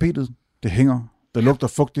 Tapetet, det hænger, der lugter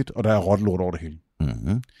fugtigt, og der er rottelort over det hele.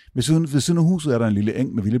 Mm-hmm. Ved siden af huset er der en lille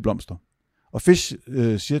eng med vilde blomster. Og Fish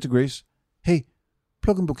siger til Grace, hey,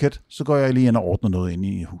 pluk en buket, så går jeg lige ind og ordner noget inde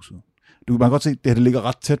i huset. Man kan godt se, det ligger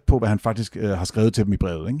ret tæt på, hvad han faktisk har skrevet til dem i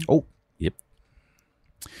brevet. Ikke? Yep.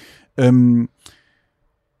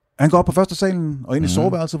 Han går op på første salen og ind i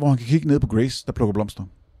soveværelset, hvor han kan kigge ned på Grace, der plukker blomster.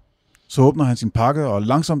 Så åbner han sin pakke, og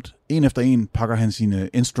langsomt, en efter en, pakker han sine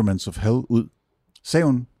Instruments of Hell ud.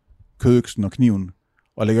 Saven, kødøksen og kniven,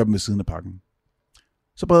 og lægger dem ved siden af pakken.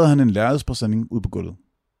 Så breder han en lærredspræsending ud på gulvet.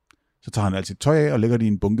 Så tager han alt sit tøj af og lægger det i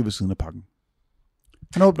en bunke ved siden af pakken.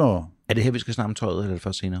 Han åbner... Er det her, vi skal snakke om tøjet, eller er det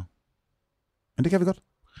først senere? Men det kan vi godt.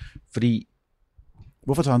 Fordi...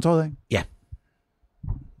 Hvorfor tager han tøjet af? Ja.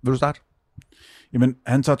 Vil du starte? Jamen,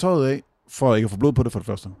 han tager tøjet af, for ikke at få blod på det for det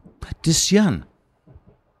første. Det siger han.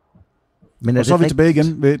 Men og så er vi tilbage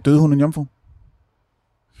igen ved døde hun en jomfru.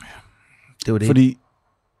 Det var det. Fordi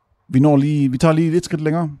vi tager lige lidt skridt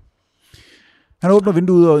længere. Han åbner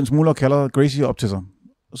vinduet og en smule og kalder Gracie op til sig.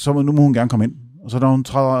 Så nu må hun gerne komme ind. Og så da hun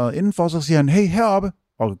træder indenfor, så siger han, hey, heroppe.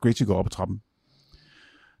 Og Gracie går op ad trappen.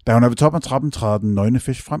 Da hun er ved toppen af trappen, træder den nøgne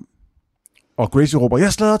Fish frem. Og Gracie råber,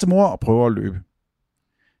 jeg slader til mor, og prøver at løbe.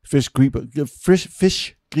 Fish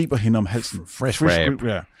griber hende om halsen.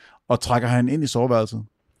 Og trækker hende ind i soveværelset.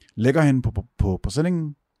 Lægger hende på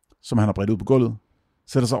præsendingen, som han har bredt ud på gulvet.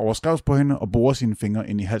 Sætter sig over skrevs på hende og borer sine fingre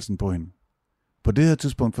ind i halsen på hende. På det her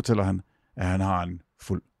tidspunkt fortæller han, at han har en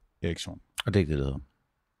fuld erektion. Og det er ikke det hedder.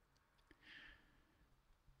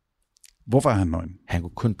 Hvorfor er han nøgen? Han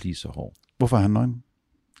kunne kun blive så hård. Hvorfor er han nøgen?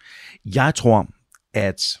 Jeg tror, det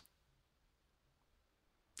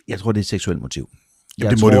er et seksuelt motiv.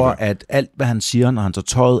 Jeg tror, at alt, hvad han siger, når han tager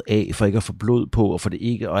tøjet af, for ikke at få blod på, og for det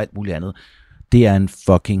ikke, og alt muligt andet, det er en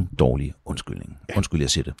fucking dårlig undskyldning. Ja. Undskyld, jeg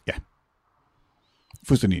siger det. Ja.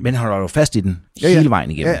 Fuldstændig. Men han holder jo fast i den hele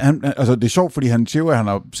vejen igennem. Ja, altså det er sjovt, fordi han siger, at han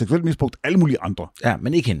har seksuelt misbrugt alle mulige andre. Ja,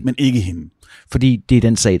 men ikke hende. Men ikke hende. Fordi det er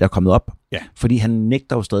den sag, der er kommet op. Ja. Fordi han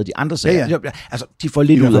nægter jo stadig de andre sager. Ja. Altså, de får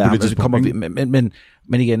lidt ud af ham.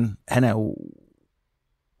 Men igen, han er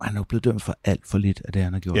jo blevet dømt for alt for lidt af det,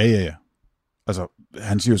 han har gjort. Ja. Altså,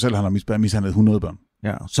 han siger jo selv, at han har mishandlet 100 børn.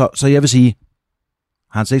 Ja, så jeg vil sige,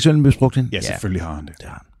 har han seksuelt misbrugt hende? Ja, selvfølgelig har han det. Det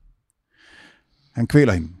har han. Han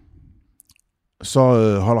kvæler hende. Så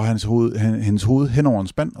holder hendes hoved hen over en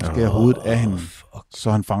spand og skærer hovedet af hende,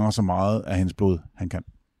 så han fanger så meget af hendes blod, han kan.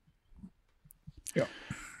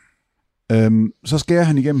 Ja. Så skærer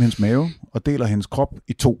han igennem hendes mave og deler hendes krop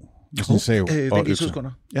i to med sin sav og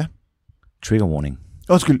økser. Ja. Trigger warning.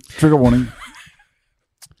 Undskyld, trigger warning.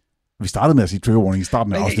 Vi startede med at sige trigger warning i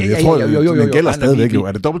starten af afsnittet. Jeg tror, det gælder stadigvæk jo.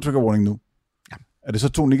 Er det dobbelt trigger warning nu? Ja. Er det så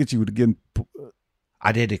 2 negative, det giver en...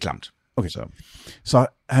 Ej, det er klamt. Okay, så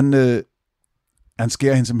han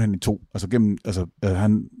skærer hende simpelthen i to.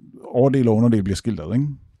 Han overdel og underdel bliver skilt ad, ikke?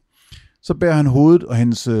 Så bærer han hovedet og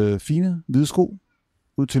hendes fine hvide sko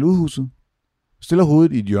ud til udhuset, stiller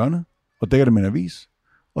hovedet i et hjørne og dækker det med en avis,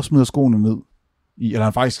 og smider skoene ned.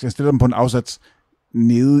 Han stiller dem på en afsats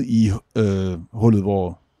nede i hullet,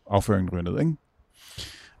 hvor afføringen ryger ned,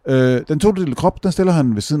 ikke? Den todelte krop, den stiller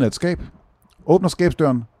han ved siden af et skab, åbner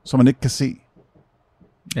skabsdøren, så man ikke kan se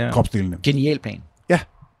kropsdelene. Genial plan. Ja.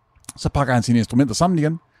 Så pakker han sine instrumenter sammen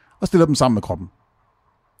igen, og stiller dem sammen med kroppen.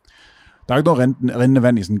 Der er ikke noget rindende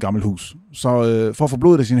vand i sådan et gammelt hus, så for at få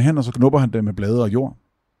blodet af sine hænder, så knupper han det med blade og jord.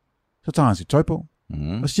 Så tager han sit tøj på,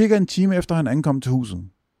 og cirka en time efter han ankom til huset,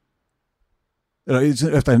 eller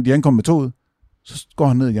efter de ankom med toget, så går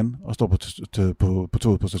han ned igen og står på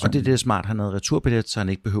toget på stationen. Og det er smart, han havde returbillet, så han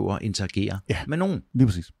ikke behøver at interagere med nogen. Lige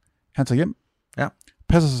præcis. Han tager hjem,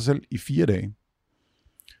 passer sig selv i 4 dage.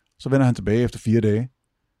 Så vender han tilbage efter 4 dage,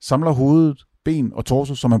 samler hovedet, ben og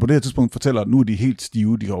torso, som han på det her tidspunkt fortæller, at nu er de helt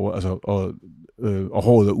stive, de over, altså, og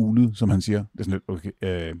håret er ulet, som han siger. Det er sådan lidt,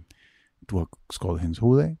 okay, du har skåret hendes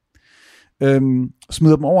hoved af.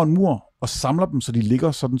 Smider dem over en mur og samler dem, så de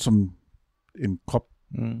ligger sådan som en krop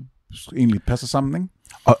egentlig passer sammen, ikke?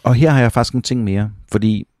 Og her har jeg faktisk en ting mere,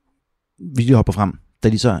 fordi vi lige hopper frem, da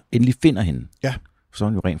de så endelig finder hende, så er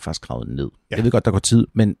hun jo rent faktisk gravet ned. Ja. Jeg ved godt, der går tid,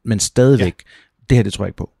 men stadigvæk, det her, det tror jeg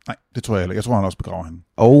ikke på. Nej, det tror jeg heller. Jeg tror, han også begraver hende.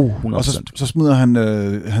 100%. Og så smider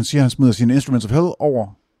han siger, han smider sine Instruments of Hell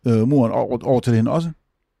over muren, over til hende også.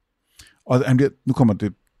 Og han bliver, nu kommer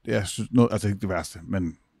det, jeg synes, altså ikke det værste,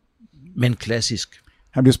 men klassisk.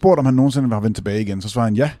 Han bliver spurgt, om han nogensinde vil have vendt tilbage igen. Så svarer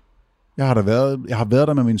han, ja, jeg har været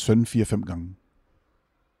der med min søn 4-5 gange.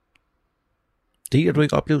 Det har du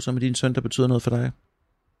ikke oplevelser med din søn, der betyder noget for dig?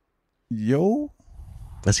 Jo.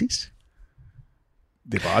 Præcis.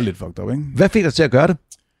 Det er bare lidt fucked up, ikke? Hvad fik dig til at gøre det?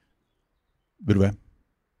 Ved du hvad?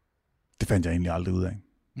 Det fandt jeg egentlig aldrig ud af.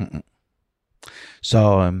 Mm-mm.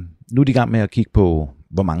 Så nu er de i gang med at kigge på,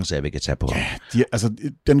 hvor mange sager vi kan tage på ham. Ja,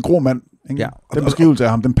 den grå mand, ikke? Ja, den beskrivelse af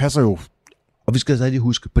ham, den passer jo. Og vi skal stadig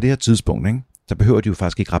huske, på det her tidspunkt, ikke, så behøver de jo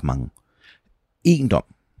faktisk ikke ret mange. En dom,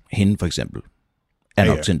 hende for eksempel, er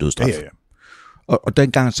nok til en dødsstraf. Ja. Og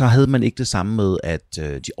dengang så havde man ikke det samme med, at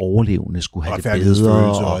de overlevende skulle have det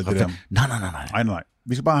bedre. Nej.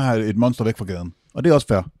 Vi skal bare have et monster væk fra gaden. Og det er også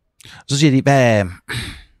fair. Så siger de, hvad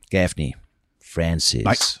Gaffney, Francis?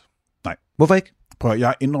 Nej. Hvorfor ikke? Prøv,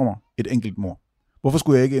 jeg indrømmer et enkelt mord. Hvorfor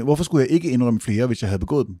skulle jeg ikke indrømme flere, hvis jeg havde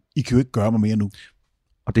begået dem? I kan jo ikke gøre mig mere nu.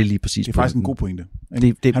 Og det er lige præcis. Det er faktisk en god pointe. Han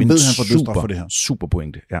ved, han får dødsstraf for det her. Super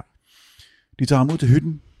pointe, ja. De tager ham ud til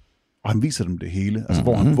hytten, og han viser dem det hele. Altså,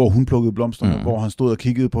 hvor hun plukkede blomsterne, hvor han stod og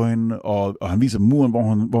kiggede på hende, og han viser dem muren,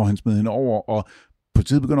 hvor han smed hende over, og på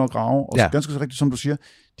tid begynder at grave. Og ganske så rigtigt, som du siger,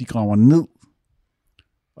 de graver ned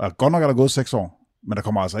Og godt nok er der gået 6 år, men der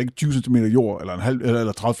kommer altså ikke 20 cm jord,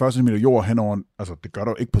 eller 30-40 cm jord henover. Altså, det gør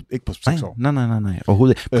der jo ikke på 6 år. Nej,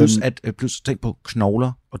 overhovedet ikke. Plus tænk på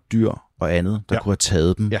knogler og dyr og andet, der kunne have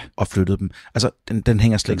taget dem og flyttet dem. Altså, den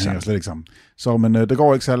hænger slet ikke sammen. Så, men det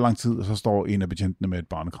går ikke særlig lang tid, og så står en af betjentene med et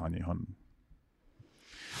barnekranje i hånden.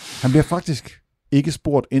 Han bliver faktisk ikke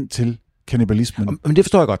spurgt ind til kannibalismen. Men det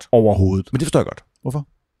forstår jeg godt. Overhovedet. Men det forstår jeg godt. Hvorfor?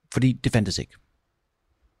 Fordi det fandtes ikke.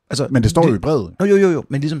 Altså, men det står jo i brevet. Jo,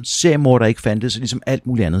 men ligesom seriemorder ikke fandtes, ligesom alt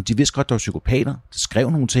muligt andet. De vidste godt, der var psykopater, der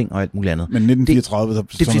skrev nogle ting og alt muligt andet. Men 1934,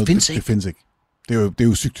 det findes ikke. Det er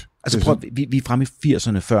jo sygt. Altså prøv, vi er fremme i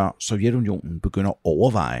 80'erne, før Sovjetunionen begynder at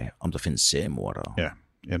overveje, om der findes seriemordere. Ja,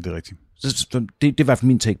 jamen, det er rigtigt. Så det er i hvert fald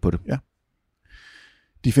min take på det. Ja.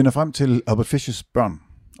 De finder frem til Albert Fishes børn,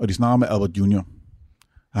 og de snakker med Albert Jr.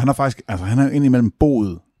 Han har faktisk, han er indimellem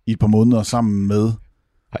boet i et par måneder sammen med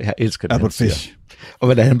jeg elsker det, Albert Fish. Og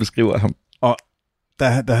hvordan han beskriver ham. Og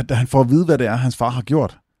da han får at vide, hvad det er, hans far har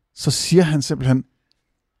gjort, så siger han simpelthen,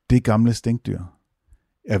 det gamle stinkdyr.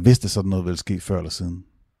 Jeg vidste, sådan noget ville ske før eller siden.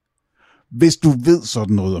 Hvis du ved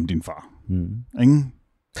sådan noget om din far. Ingen?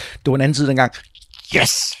 Det var en anden tid dengang.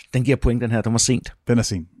 Yes! Den giver point, den her. Den var sent. Den er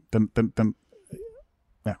sent. Den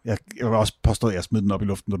ja, jeg vil også påstå, at jeg smed den op i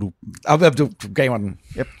luften, når du... Du gav mig den.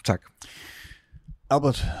 Yep, tak.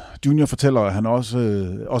 Albert Jr. fortæller, at han også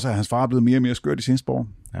at hans far er blevet mere og mere skørt i seneste år.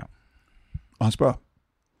 Ja. Og han spørger,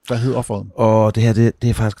 hvad hed offeret? Og det her, det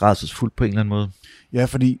er faktisk rædselsfuldt på en eller anden måde. Ja,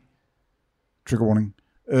 fordi... Trigger warning.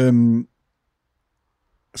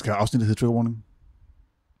 Skal afsnittet hedde trigger warning?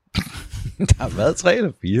 Der har været 3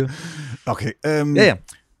 eller 4. Okay. Ja.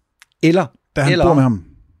 Eller... Da han bor med ham...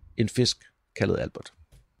 En fisk kaldet Albert.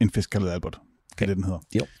 En fisk kaldet Albert. Okay. Det den hedder.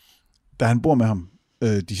 Jo. Da han bor med ham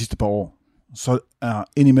de sidste par år, så er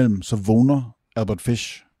indimellem, så vågner Albert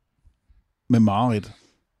Fish med mareridt,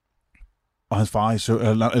 og hans far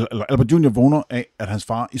eller Albert Jr. vågner af, at hans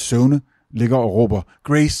far i søvne ligger og råber,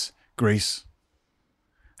 Grace, Grace.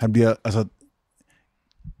 Han bliver,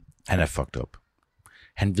 han er fucked up.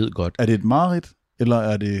 Han ved godt. Er det et mareridt, eller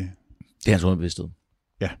er det... Det er hans underbevidsthed.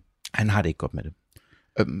 Ja. Han har det ikke godt med det.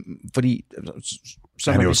 Fordi...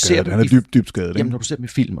 Så han er jo skadet. Han er dybt skadet. Jamen, når du ser dem i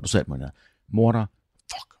film, og du ser dem med morder,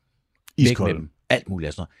 fuck. Iskold. Væk med dem. Alt muligt.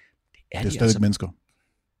 Altså. Det er stadig mennesker.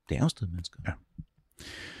 Det er jo stadig mennesker. Ja.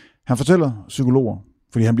 Han fortæller psykologer,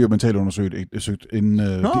 fordi han bliver mentalt undersøgt,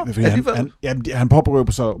 fordi han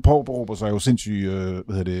påberåber sig jo sindssygt,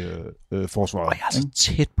 forsvaret. Og jeg er så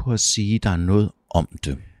tæt på at sige, at der er noget om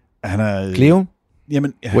det. Han er... Cleo?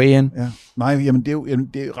 Jamen, weigh in? Ja. Nej, jamen, det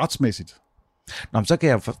er jo retsmæssigt. Nå, men så kan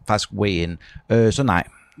jeg faktisk weigh in. Så nej.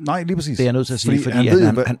 Nej, lige præcis. Det er jeg nødt til at sige, fordi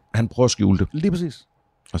han prøver at skjule det. Lige præcis.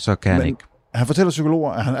 Og så kan han ikke. Han fortæller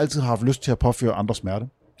psykologer, at han altid har haft lyst til at påføre andre smerte,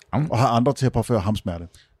 og har andre til at påføre ham smerte.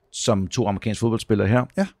 Som 2 amerikanske fodboldspillere her.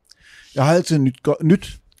 Ja. Jeg har altid nyt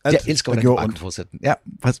alt, jeg elsker, hvordan du bare kan fortsætte den. Ja,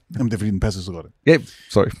 jamen, det er, fordi den passer så godt. Ja,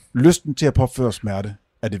 sorry. Lysten til at påføre smerte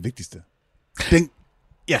er det vigtigste.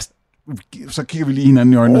 Så kigger vi lige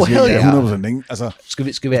hinanden i øjnene og siger, ja, 100%. Ikke? Altså,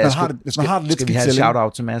 skal vi have et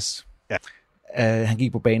shout-out til Mads? Ja. Han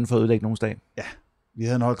gik på banen for at ødelægge nogen dag. Ja. Vi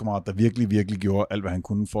havde en holdkammerat, der virkelig gjorde alt, hvad han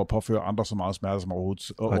kunne for at påføre andre så meget smerte som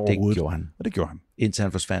overhovedet. Og det gjorde han. Indtil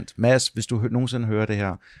han forsvandt. Mads, hvis du nogensinde hører det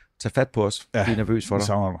her, tag fat på os. Ja, vi er nervøs for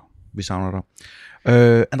dig. Vi savner dig.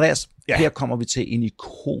 Andreas, her kommer vi til en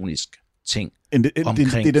ikonisk ting omkring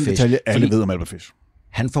Fish. Det er den detalje, alle ved om Albert Fish.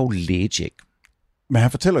 Han får lægetjek. Men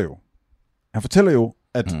han fortæller jo,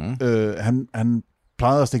 at han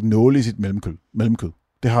plejede at stikke nåle i sit mellemkød.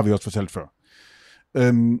 Det har vi også fortalt før.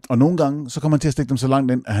 Og nogle gange, så kommer han til at stikke dem så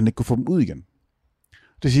langt ind, at han ikke kunne få dem ud igen.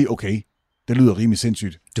 Det siger, okay, det lyder rimelig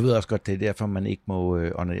sindssygt. Du ved også godt, det er derfor, man ikke må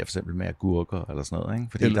onanere for eksempel med agurker eller sådan noget,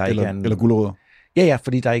 ikke? Fordi eller gulerødder. Ja,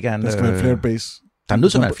 fordi der ikke er en... Der skal være flat base. Der er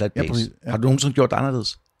nødt til at være en flat base. Ja. Har du nogensinde gjort det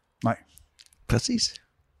anderledes? Nej. Præcis.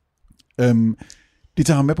 De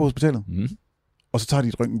tager ham med på hospitalet, og så tager de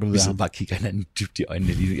et røntgenbillede af ham. Vi bare kigger hinanden dybt i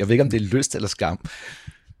øjnene lige. Jeg ved ikke, om det er lyst eller skam.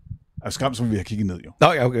 Skam, som vi har kigget ned, jo.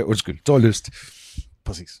 Nå, ja, okay, undskyld. Det var lyst.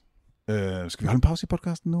 Præcis. Skal vi holde en pause i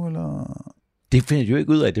podcasten nu, eller? Det finder jeg jo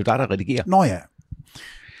ikke ud af. Det er jo dig, der redigerer. Nå ja.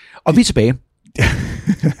 Og vi er tilbage.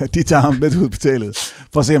 De tager ham med til hospitalet,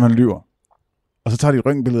 for at se, om han lyver. Og så tager de et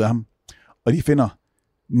røntgenbillede af ham, og de finder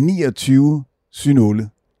 29 synåle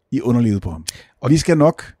i underlivet på ham. Og vi skal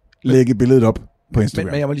nok lægge billedet op på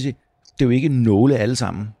Instagram. Men jeg må lige sige, det er jo ikke nåle alle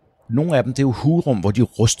sammen. Nogle af dem, det er jo hulrum, hvor de er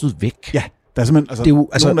rustet væk. Ja, der er simpelthen... det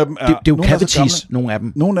er jo cavities, nogle af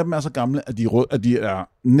dem. Nogle af dem er så gamle, at de er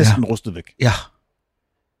næsten rustet væk. Ja.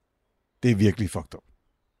 Det er virkelig fucked up.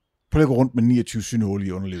 Prøv at gå rundt med 29 synåle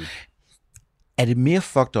i underlivet. Er det mere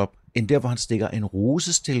fucked up, end der, hvor han stikker en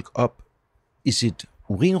rosestilk op i sit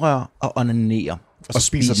urinrør og onanerer og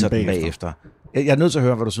spiser den bagefter. Jeg er nødt til at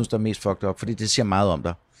høre, hvad du synes, der er mest fucked up, fordi det siger meget om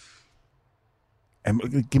dig.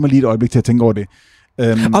 Giv mig lige et øjeblik til at tænke over det.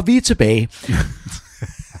 Og vi er tilbage.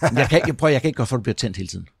 jeg kan ikke godt få, at du bliver tændt hele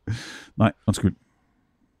tiden. Nej, undskyld.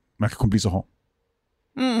 Man kan kun blive så hård.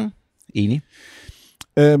 Enig.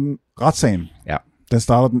 Retssagen. Ja. Den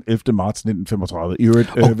starter den 11. marts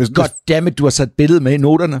 1935. Goddammit, du har sat billedet med i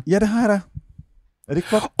noterne. Ja, det har jeg da. Er det ikke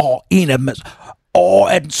flot? En af dem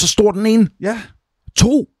er den så stor den ene? Ja.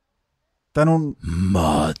 2? Der er nogle...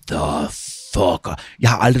 Motherfucker. Jeg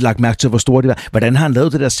har aldrig lagt mærke til, hvor stor det er. Hvordan har han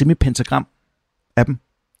lavet det der semipentagram af dem?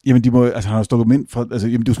 Jamen, han har jo stukket dem ind fra... Altså,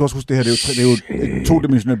 jamen, du skal også huske, det her det er jo et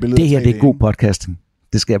todimensionelt billede. Det her, det er god podcasting.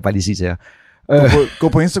 Det skal jeg bare lige sige til jer. Gå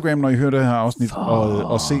på Instagram, når I hører det her afsnit,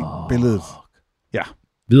 og se billedet. Ja.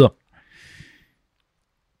 Videre.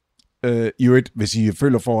 Hvis I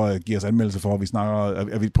føler for at give os anmeldelse for,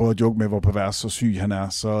 at vi prøver at joke med, hvor pervers og syg han er,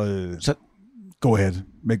 så go ahead.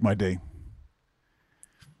 Make my day.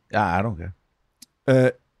 Ja, I don't care.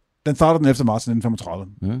 Den starter den efter marts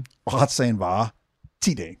 1935, og retssagen varer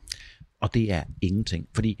 10 dage. Og det er ingenting,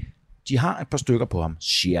 fordi de har et par stykker på ham,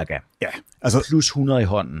 cirka. Ja. Altså, plus 100 i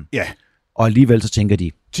hånden. Ja. Og alligevel så tænker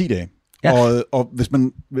de... 10 dage. Ja. Og hvis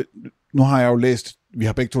man... Nu har jeg jo læst... Vi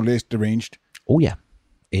har begge to læst Deranged. Ja.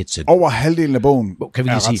 Over halvdelen af bogen kan vi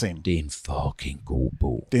lige sige, det er en fucking god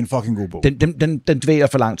bog. Det er en fucking god bog. Den dvæler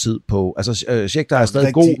for lang tid på... Altså, Schechter er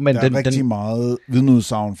stadig god, men der er rigtig meget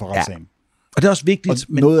vidneudsagn for retsagen. Og det er også vigtigt.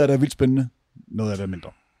 Og noget af det er vildt spændende, noget af det er mindre.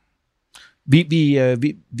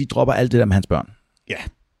 Vi dropper alt det der med hans børn. Ja.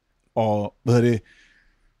 Og hvad hedder det?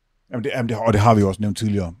 Og det har vi jo også nævnt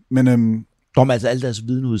tidligere. Men dropper altså alle deres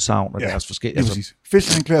vidneudsagn og deres forskellige... Ja, præcis.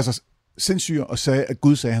 Fish, han klæder sig sindssyg og sagde, at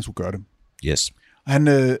Gud sagde, at han skulle gøre det. Yes.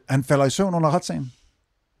 Han falder i søvn under retssagen.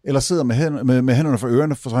 Eller sidder med hænderne for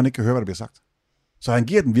ørerne, for så han ikke kan høre, hvad der bliver sagt. Så han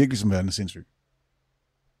giver den virkelig som værende sindssyg.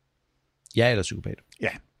 Ja, eller psykopat. Ja.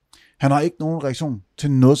 Han har ikke nogen reaktion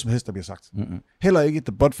til noget som helst, der bliver sagt. Heller ikke,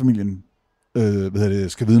 da Budd-familien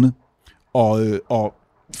skal vidne. Og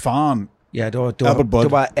faren... Ja,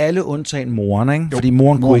 det var alle undtagen moren, ikke? Jo, fordi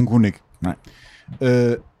moren kunne ikke. Nej.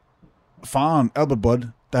 Faren, Albert Budd,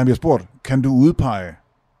 da han bliver spurgt, kan du udpege,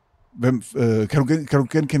 kan du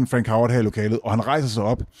genkende Frank Howard her i lokalet? Og han rejser sig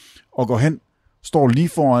op og går hen, står lige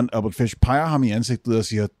foran Albert Fish, peger ham i ansigtet og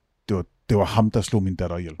siger, det var ham, der slog min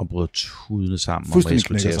datter ihjel. Og brød tudene sammen og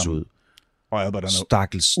eksploderes ud. Og Albert,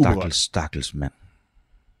 Stakkels mand.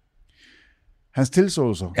 Hans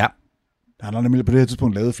tilsåelser, ja. Han har nemlig på det her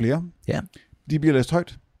tidspunkt lavet flere. Ja. De bliver læst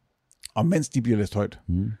højt. Og mens de bliver læst højt,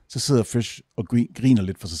 så sidder Fish og griner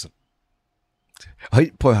lidt for sig selv.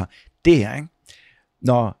 Prøv at høre. Det her, ikke?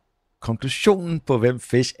 Når konklusionen på, hvem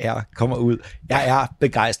Fish er, kommer ud. Jeg er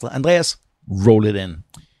begejstret. Andreas, roll it in.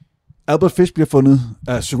 Albert Fish bliver fundet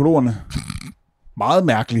af psykologerne. Meget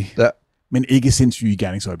mærkelig, men ikke sindssyg i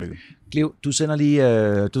gerningsøjeblikket. Cleo, du sender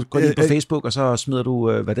lige, du går lige på Facebook, og så smider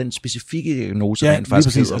du, hvad den specifikke diagnose rent faktisk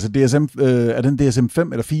præcis. Altså DSM, er den DSM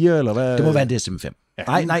 5 eller 4, eller hvad? Det må være en DSM 5. Ja.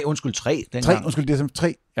 Nej, undskyld, 3. DSM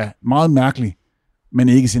 3. Ja, meget mærkelig, men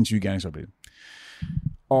ikke sindssyg i gerningsøjeblikket.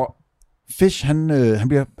 Og Fish,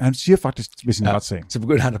 han siger faktisk ved sin retssag. Så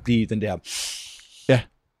begynder han at blive den der... Ja,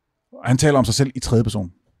 han taler om sig selv i tredje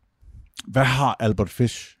person. Hvad har Albert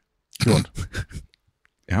Fish gjort?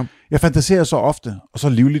 Ja. Jeg fantaserer så ofte og så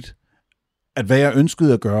livligt, at hvad jeg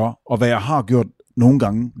ønskede at gøre, og hvad jeg har gjort nogle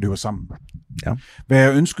gange, løber sammen. Ja. Hvad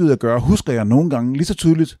jeg ønskede at gøre, husker jeg nogle gange lige så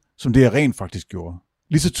tydeligt, som det jeg rent faktisk gjorde.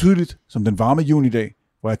 Lige så tydeligt som den varme junidag,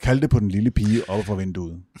 hvor jeg kaldte på den lille pige oppe fra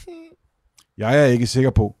vinduet. Jeg er ikke sikker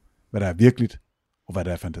på, hvad der er virkeligt, og hvad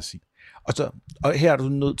der er fantasi. Og her er du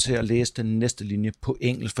nødt til at læse den næste linje på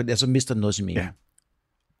engelsk, for så mister den noget sin mening.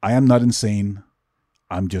 Ja. I am not insane,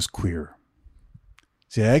 I'm just queer.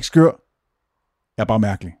 Så jeg er ikke skør, jeg er bare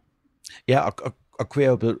mærkelig. Ja, og queer er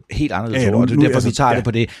jo blevet helt anderledes ord, og det er derfor, vi tager det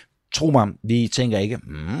på det. Tro mig, vi tænker ikke,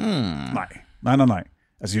 Nej.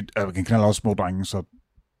 Altså, jeg kan knalde også små drenge, så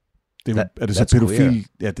det er det så pædofil?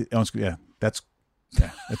 Ja,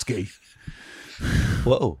 that's gay.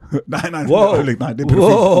 Wow. nej, wow. Det er pædofil.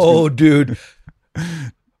 Wow, dude.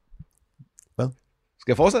 Hvad?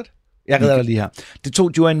 Skal jeg fortsætte? Jeg redder dig lige her. Det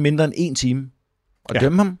tog Joanne mindre end 1 time at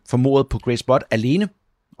dømme ham for mordet på Grace Budd alene,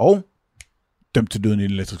 og dømt til døden i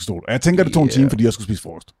en elektrisk stol. Og jeg tænker, det tog en time, fordi jeg skulle spise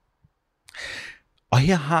frokost. Og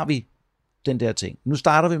her har vi den der ting. Nu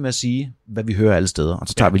starter vi med at sige, hvad vi hører alle steder, og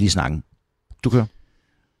så tager vi lige snakken. Du kører.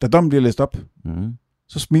 Da dommen bliver læst op,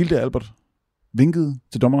 så smilte Albert, vinkede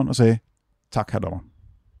til dommeren og sagde, tak, herr dommer.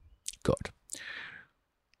 Godt.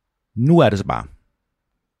 Nu er det så bare,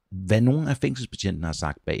 hvad nogle af fængselsbetjentene har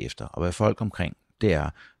sagt bagefter, og hvad folk omkring, det er,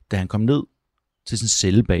 da han kom ned til sin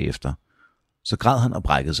celle bagefter, så græd han og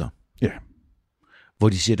brækkede sig. Ja. Hvor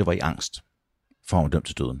de siger, at det var i angst, for han var dømt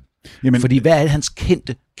til døden. Jamen, Fordi hvad er hans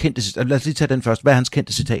kendte lad os lige tage den først. Hvad er hans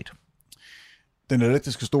kendte citat? Den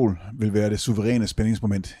elektriske stol vil være det suveræne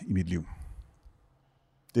spændingsmoment i mit liv.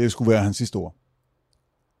 Det skulle være hans sidste ord.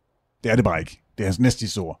 Det er det bare ikke. Det er hans næste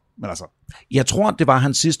sidste ord. Men altså... Jeg tror, det var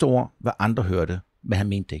hans sidste ord, hvad andre hørte, men han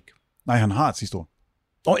mente det ikke. Nej, han har et sidste ord.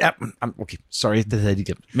 Ja, okay, sorry, det havde jeg lige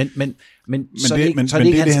glemt. Men så er det- det ikke, men- så er det men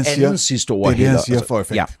ikke det er det, hans han siger. anden sidste ord Det er det, han heller. siger for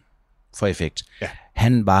effekt. Ja, for effekt. Ja.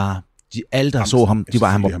 Han var, alle der Jamen, så ham, han selvfølgelig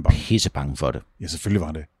er var han bange. pisse bange for det. Ja, selvfølgelig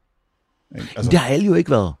var det. Ikke? Altså, det har alle jo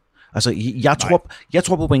ikke været. Altså, jeg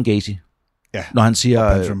tror på Ben Gacy, ja. når han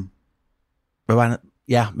siger... Pantrum. Hvad var det?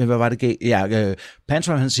 Ja, men hvad var det?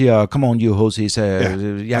 Pantrum, han siger, come on, you hosies.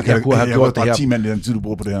 Jeg kunne have gjort det her. 10 mand i den tid, du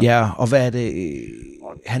bruger på det her. Ja, og hvad er det?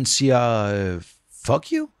 Han siger,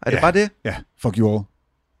 fuck you? Er det bare det? Ja, fuck you all.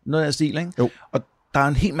 Noget af stil, ikke? Jo. Og der er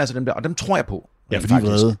en hel masse af dem der, og dem tror jeg på. Ja, fordi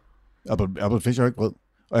vrede. Albert Fish er jo ikke vred.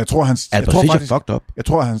 Og jeg tror, Albert Fish er fucked up. Jeg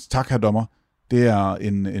tror, hans tak, herr dommer, det er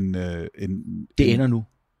en Det ender nu.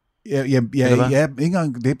 Ja, ikke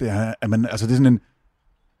engang det. Men altså, det er sådan en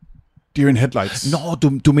deer in headlights.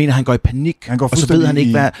 Nå, du mener, han går i panik, Han går og så ved han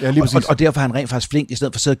ikke, hvad... Ja, lige præcis. Og derfor er han rent faktisk flink, i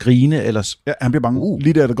stedet for at sidde og grine, eller... Ja, han bliver bange.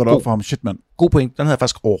 Lige der, det går op for ham. Shit, mand. God point, den havde jeg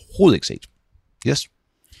faktisk overhovedet ikke set. Yes.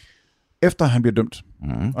 Efter han bliver dømt,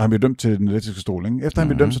 og han bliver dømt til den elektriske stol, ikke? Efter han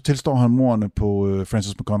bliver dømt, så tilstår han mordene på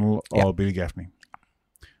Francis McConnell og Billy Gaffney.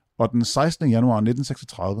 Og den 16. januar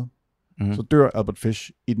 1936, så dør Albert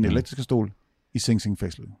Fish i den elektriske stol i Sing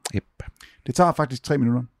Sing-fængslet. Yep. Det tager faktisk 3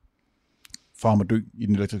 minutter for ham at dø i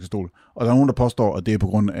den elektriske stol. Og der er nogen, der påstår, at det er på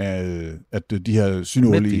grund af, at de her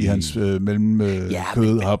synolie i hans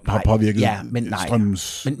mellemkød har påvirket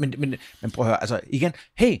strømmens... Men prøv at høre, altså igen,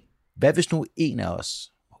 hey, hvad hvis nu en af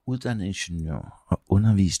os uddannet ingeniør og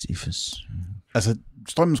undervist i fysik? Altså,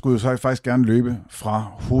 strømmen skulle jo så faktisk gerne løbe fra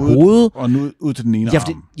hovedet og nu ud til den ene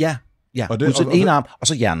arm. Ja, og ud til den ene arm, og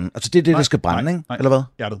så hjernen. Altså det er det, der skal brænde, ikke? Eller hvad?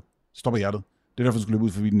 Hjertet. Stopper hjertet. Det er derfor, du skal løbe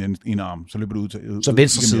ud forbi den ene arm. Så løber du ud til... Så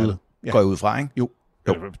venstre side går jeg ud fra, ikke? Jo.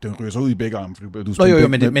 Den ryger så ud i begge arme.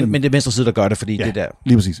 Men det er venstre side, der gør det, fordi det der...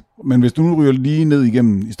 lige præcis. Men hvis du nu ryger lige ned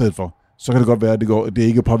igennem i stedet for, så kan det godt være, at det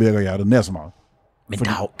ikke påvirker hjertet nær så meget. Men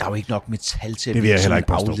der er jo ikke nok metal til at det vil jeg heller ikke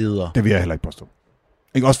påstå. afleder. Det vil jeg heller ikke påstå.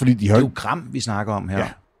 Ikke også fordi de har... Det er jo gram, vi snakker om her.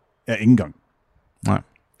 Ja, ingen gang. Nej.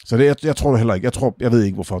 Så det, jeg tror det heller ikke. Jeg ved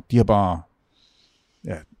ikke hvorfor. De har bare...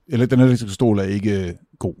 Ja, eller den elektriske stol er ikke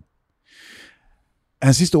god.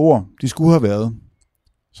 Hans sidste ord, de skulle have været,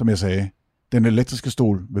 som jeg sagde, den elektriske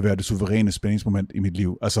stol vil være det suveræne spændingsmoment i mit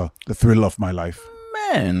liv. Altså, the thrill of my life.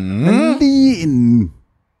 Men lige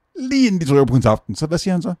inden de trykker på kontakten, så hvad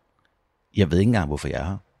siger han så? Jeg ved ikke engang, hvorfor jeg er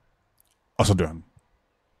her. Og så dør han.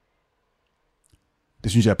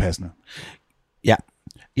 Det synes jeg er passende. Ja.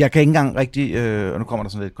 Jeg kan ikke engang rigtig, og nu kommer der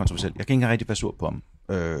sådan lidt kontroversielt, jeg kan ikke engang rigtig være sur på ham.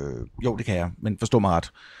 Jo, det kan jeg, men forstå mig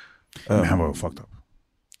ret. Men han var jo fucked up.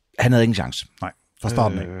 Han havde ingen chance. Nej, fra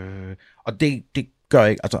starten af. Og det gør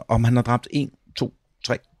ikke, altså om han har dræbt 1, 2,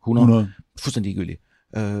 3, 100. Fuldstændig ligegyldigt.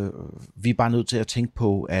 Vi er bare nødt til at tænke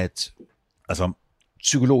på, at altså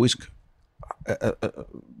psykologisk...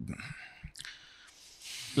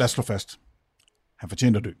 Lad os slå fast. Han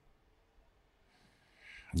fortjener at dø.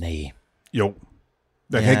 Nej. Jo.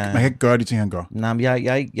 Man kan ikke gøre de ting, han gør. Nej, men jeg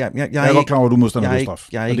er godt klar over, at du modstander ved straf.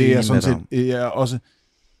 Jeg er ikke det er sådan set, jeg er også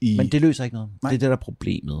i... Men det løser ikke noget. Nej. Det er det, der er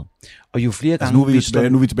problemet. Og jo flere gange... Altså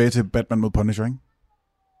nu er vi tilbage til Batman mod Punisher, ikke?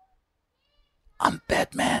 I'm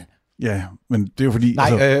Batman. Ja, men det er jo fordi...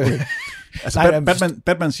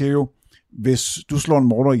 Batman siger jo, hvis du slår en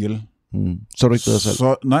morder ihjel... så er du ikke bedre selv.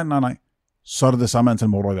 Nej. Så er det samme antal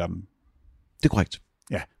morder i verden. Det er korrekt.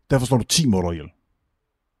 Ja, derfor slår du 10 morder ihjel.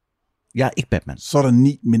 Jeg er ikke Batman. Så er der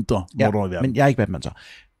 9 mindre morder i verden. Men jeg er ikke Batman så.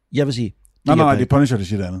 Jeg vil sige... Nej, det er Punisher, der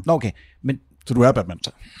siger det andet. Nå, okay. Men, så du er Batman.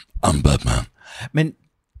 Så. I'm Batman. Men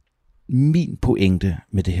min pointe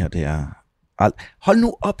med det her, det er... Hold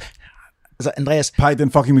nu op. Altså, Andreas... Peg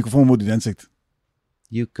den fucking mikrofon mod dit ansigt.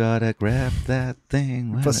 You gotta grab that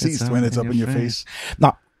thing when præcis, when it's up in your face.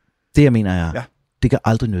 Nå, det jeg mener er, det kan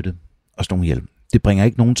aldrig nytte at slå ihjel. Det bringer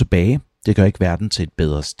ikke nogen tilbage. Det gør ikke verden til et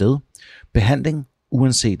bedre sted. Behandling,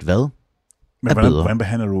 uanset hvad, men hvordan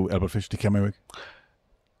behandler du Albert Fish? Det kan man jo ikke.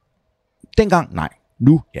 Dengang, nej.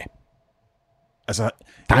 Nu, ja. Altså,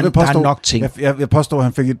 der er nok ting. Jeg påstår, at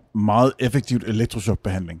han fik et meget effektivt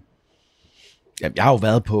elektrochokbehandling. Jeg har jo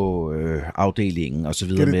været på afdelingen og så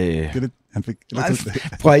videre med... Han fik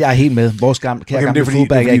prøv at jeg er helt med. Vores gamle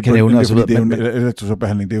fullback, jeg ikke kan nævne og så videre. Det er jo en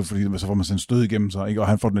elektrochokbehandling, det er jo fordi, så får man sådan stød igennem sig, ikke? Og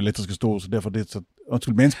han får den elektriske stol, så derfor det er så...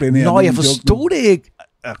 Undskyld, mansplaining. Nå, jeg forstod det ikke.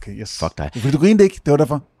 Okay, yes. Fuck dig. Fordi du grinede ikke, det var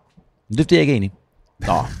derfor. Det er jeg ikke enig.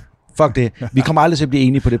 Nå, fuck det. Vi kommer aldrig til at blive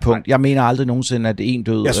enige på det punkt. Jeg mener aldrig nogensinde, at en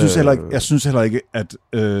død... Jeg synes heller ikke, at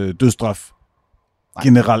dødsstraf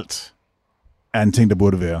generelt er en ting, der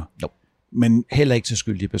burde være. Jo. Men heller ikke til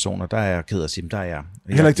skyldige personer. Der er jeg ked af at sige, der er jeg.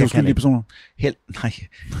 Heller ikke til skyldige personer? Nej.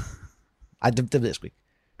 Ej, det ved jeg sgu ikke.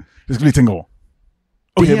 Det skal vi lige tænke over.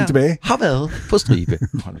 Okay, det her tilbage. Har været på stribe.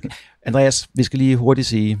 Andreas, vi skal lige hurtigt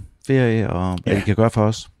sige ferie, og hvad vi kan gøre for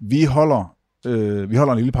os. Vi holder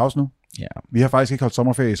en lille pause nu. Ja. Vi har faktisk ikke holdt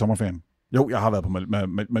sommerferie i sommerferien. Jo, jeg har været på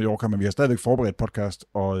Mallorca, men vi har stadigvæk forberedt podcast.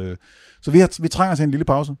 Så vi trænger til en lille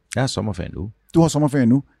pause. Jeg har sommerferie nu. Du har sommerferie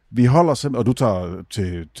nu. Vi holder simpelthen, og du tager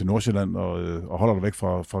til Nordsjælland og holder dig væk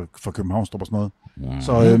fra Københavnstrup og sådan noget.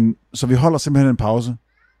 Mm-hmm. Så vi holder simpelthen en pause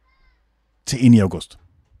til ind i august.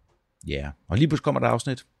 Ja, og lige pludselig kommer der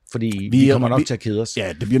afsnit, fordi vi kommer nok til at kede os.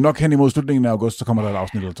 Ja, det bliver nok hen imod slutningen af august, så kommer der et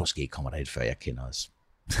afsnit eller to. Måske kommer der et, før jeg kender os.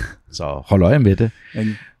 Så hold øje med det.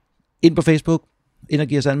 Ind på Facebook, ind og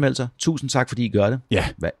giv os anmeldelser. Tusind tak, fordi I gør det. Ja.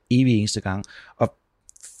 Hver evig eneste gang. Og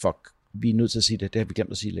fuck, vi er nødt til at sige det. Det har vi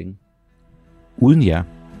glemt at sige længe. Uden jer.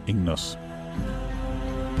 Ingen os.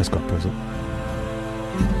 Pas godt på jer selv.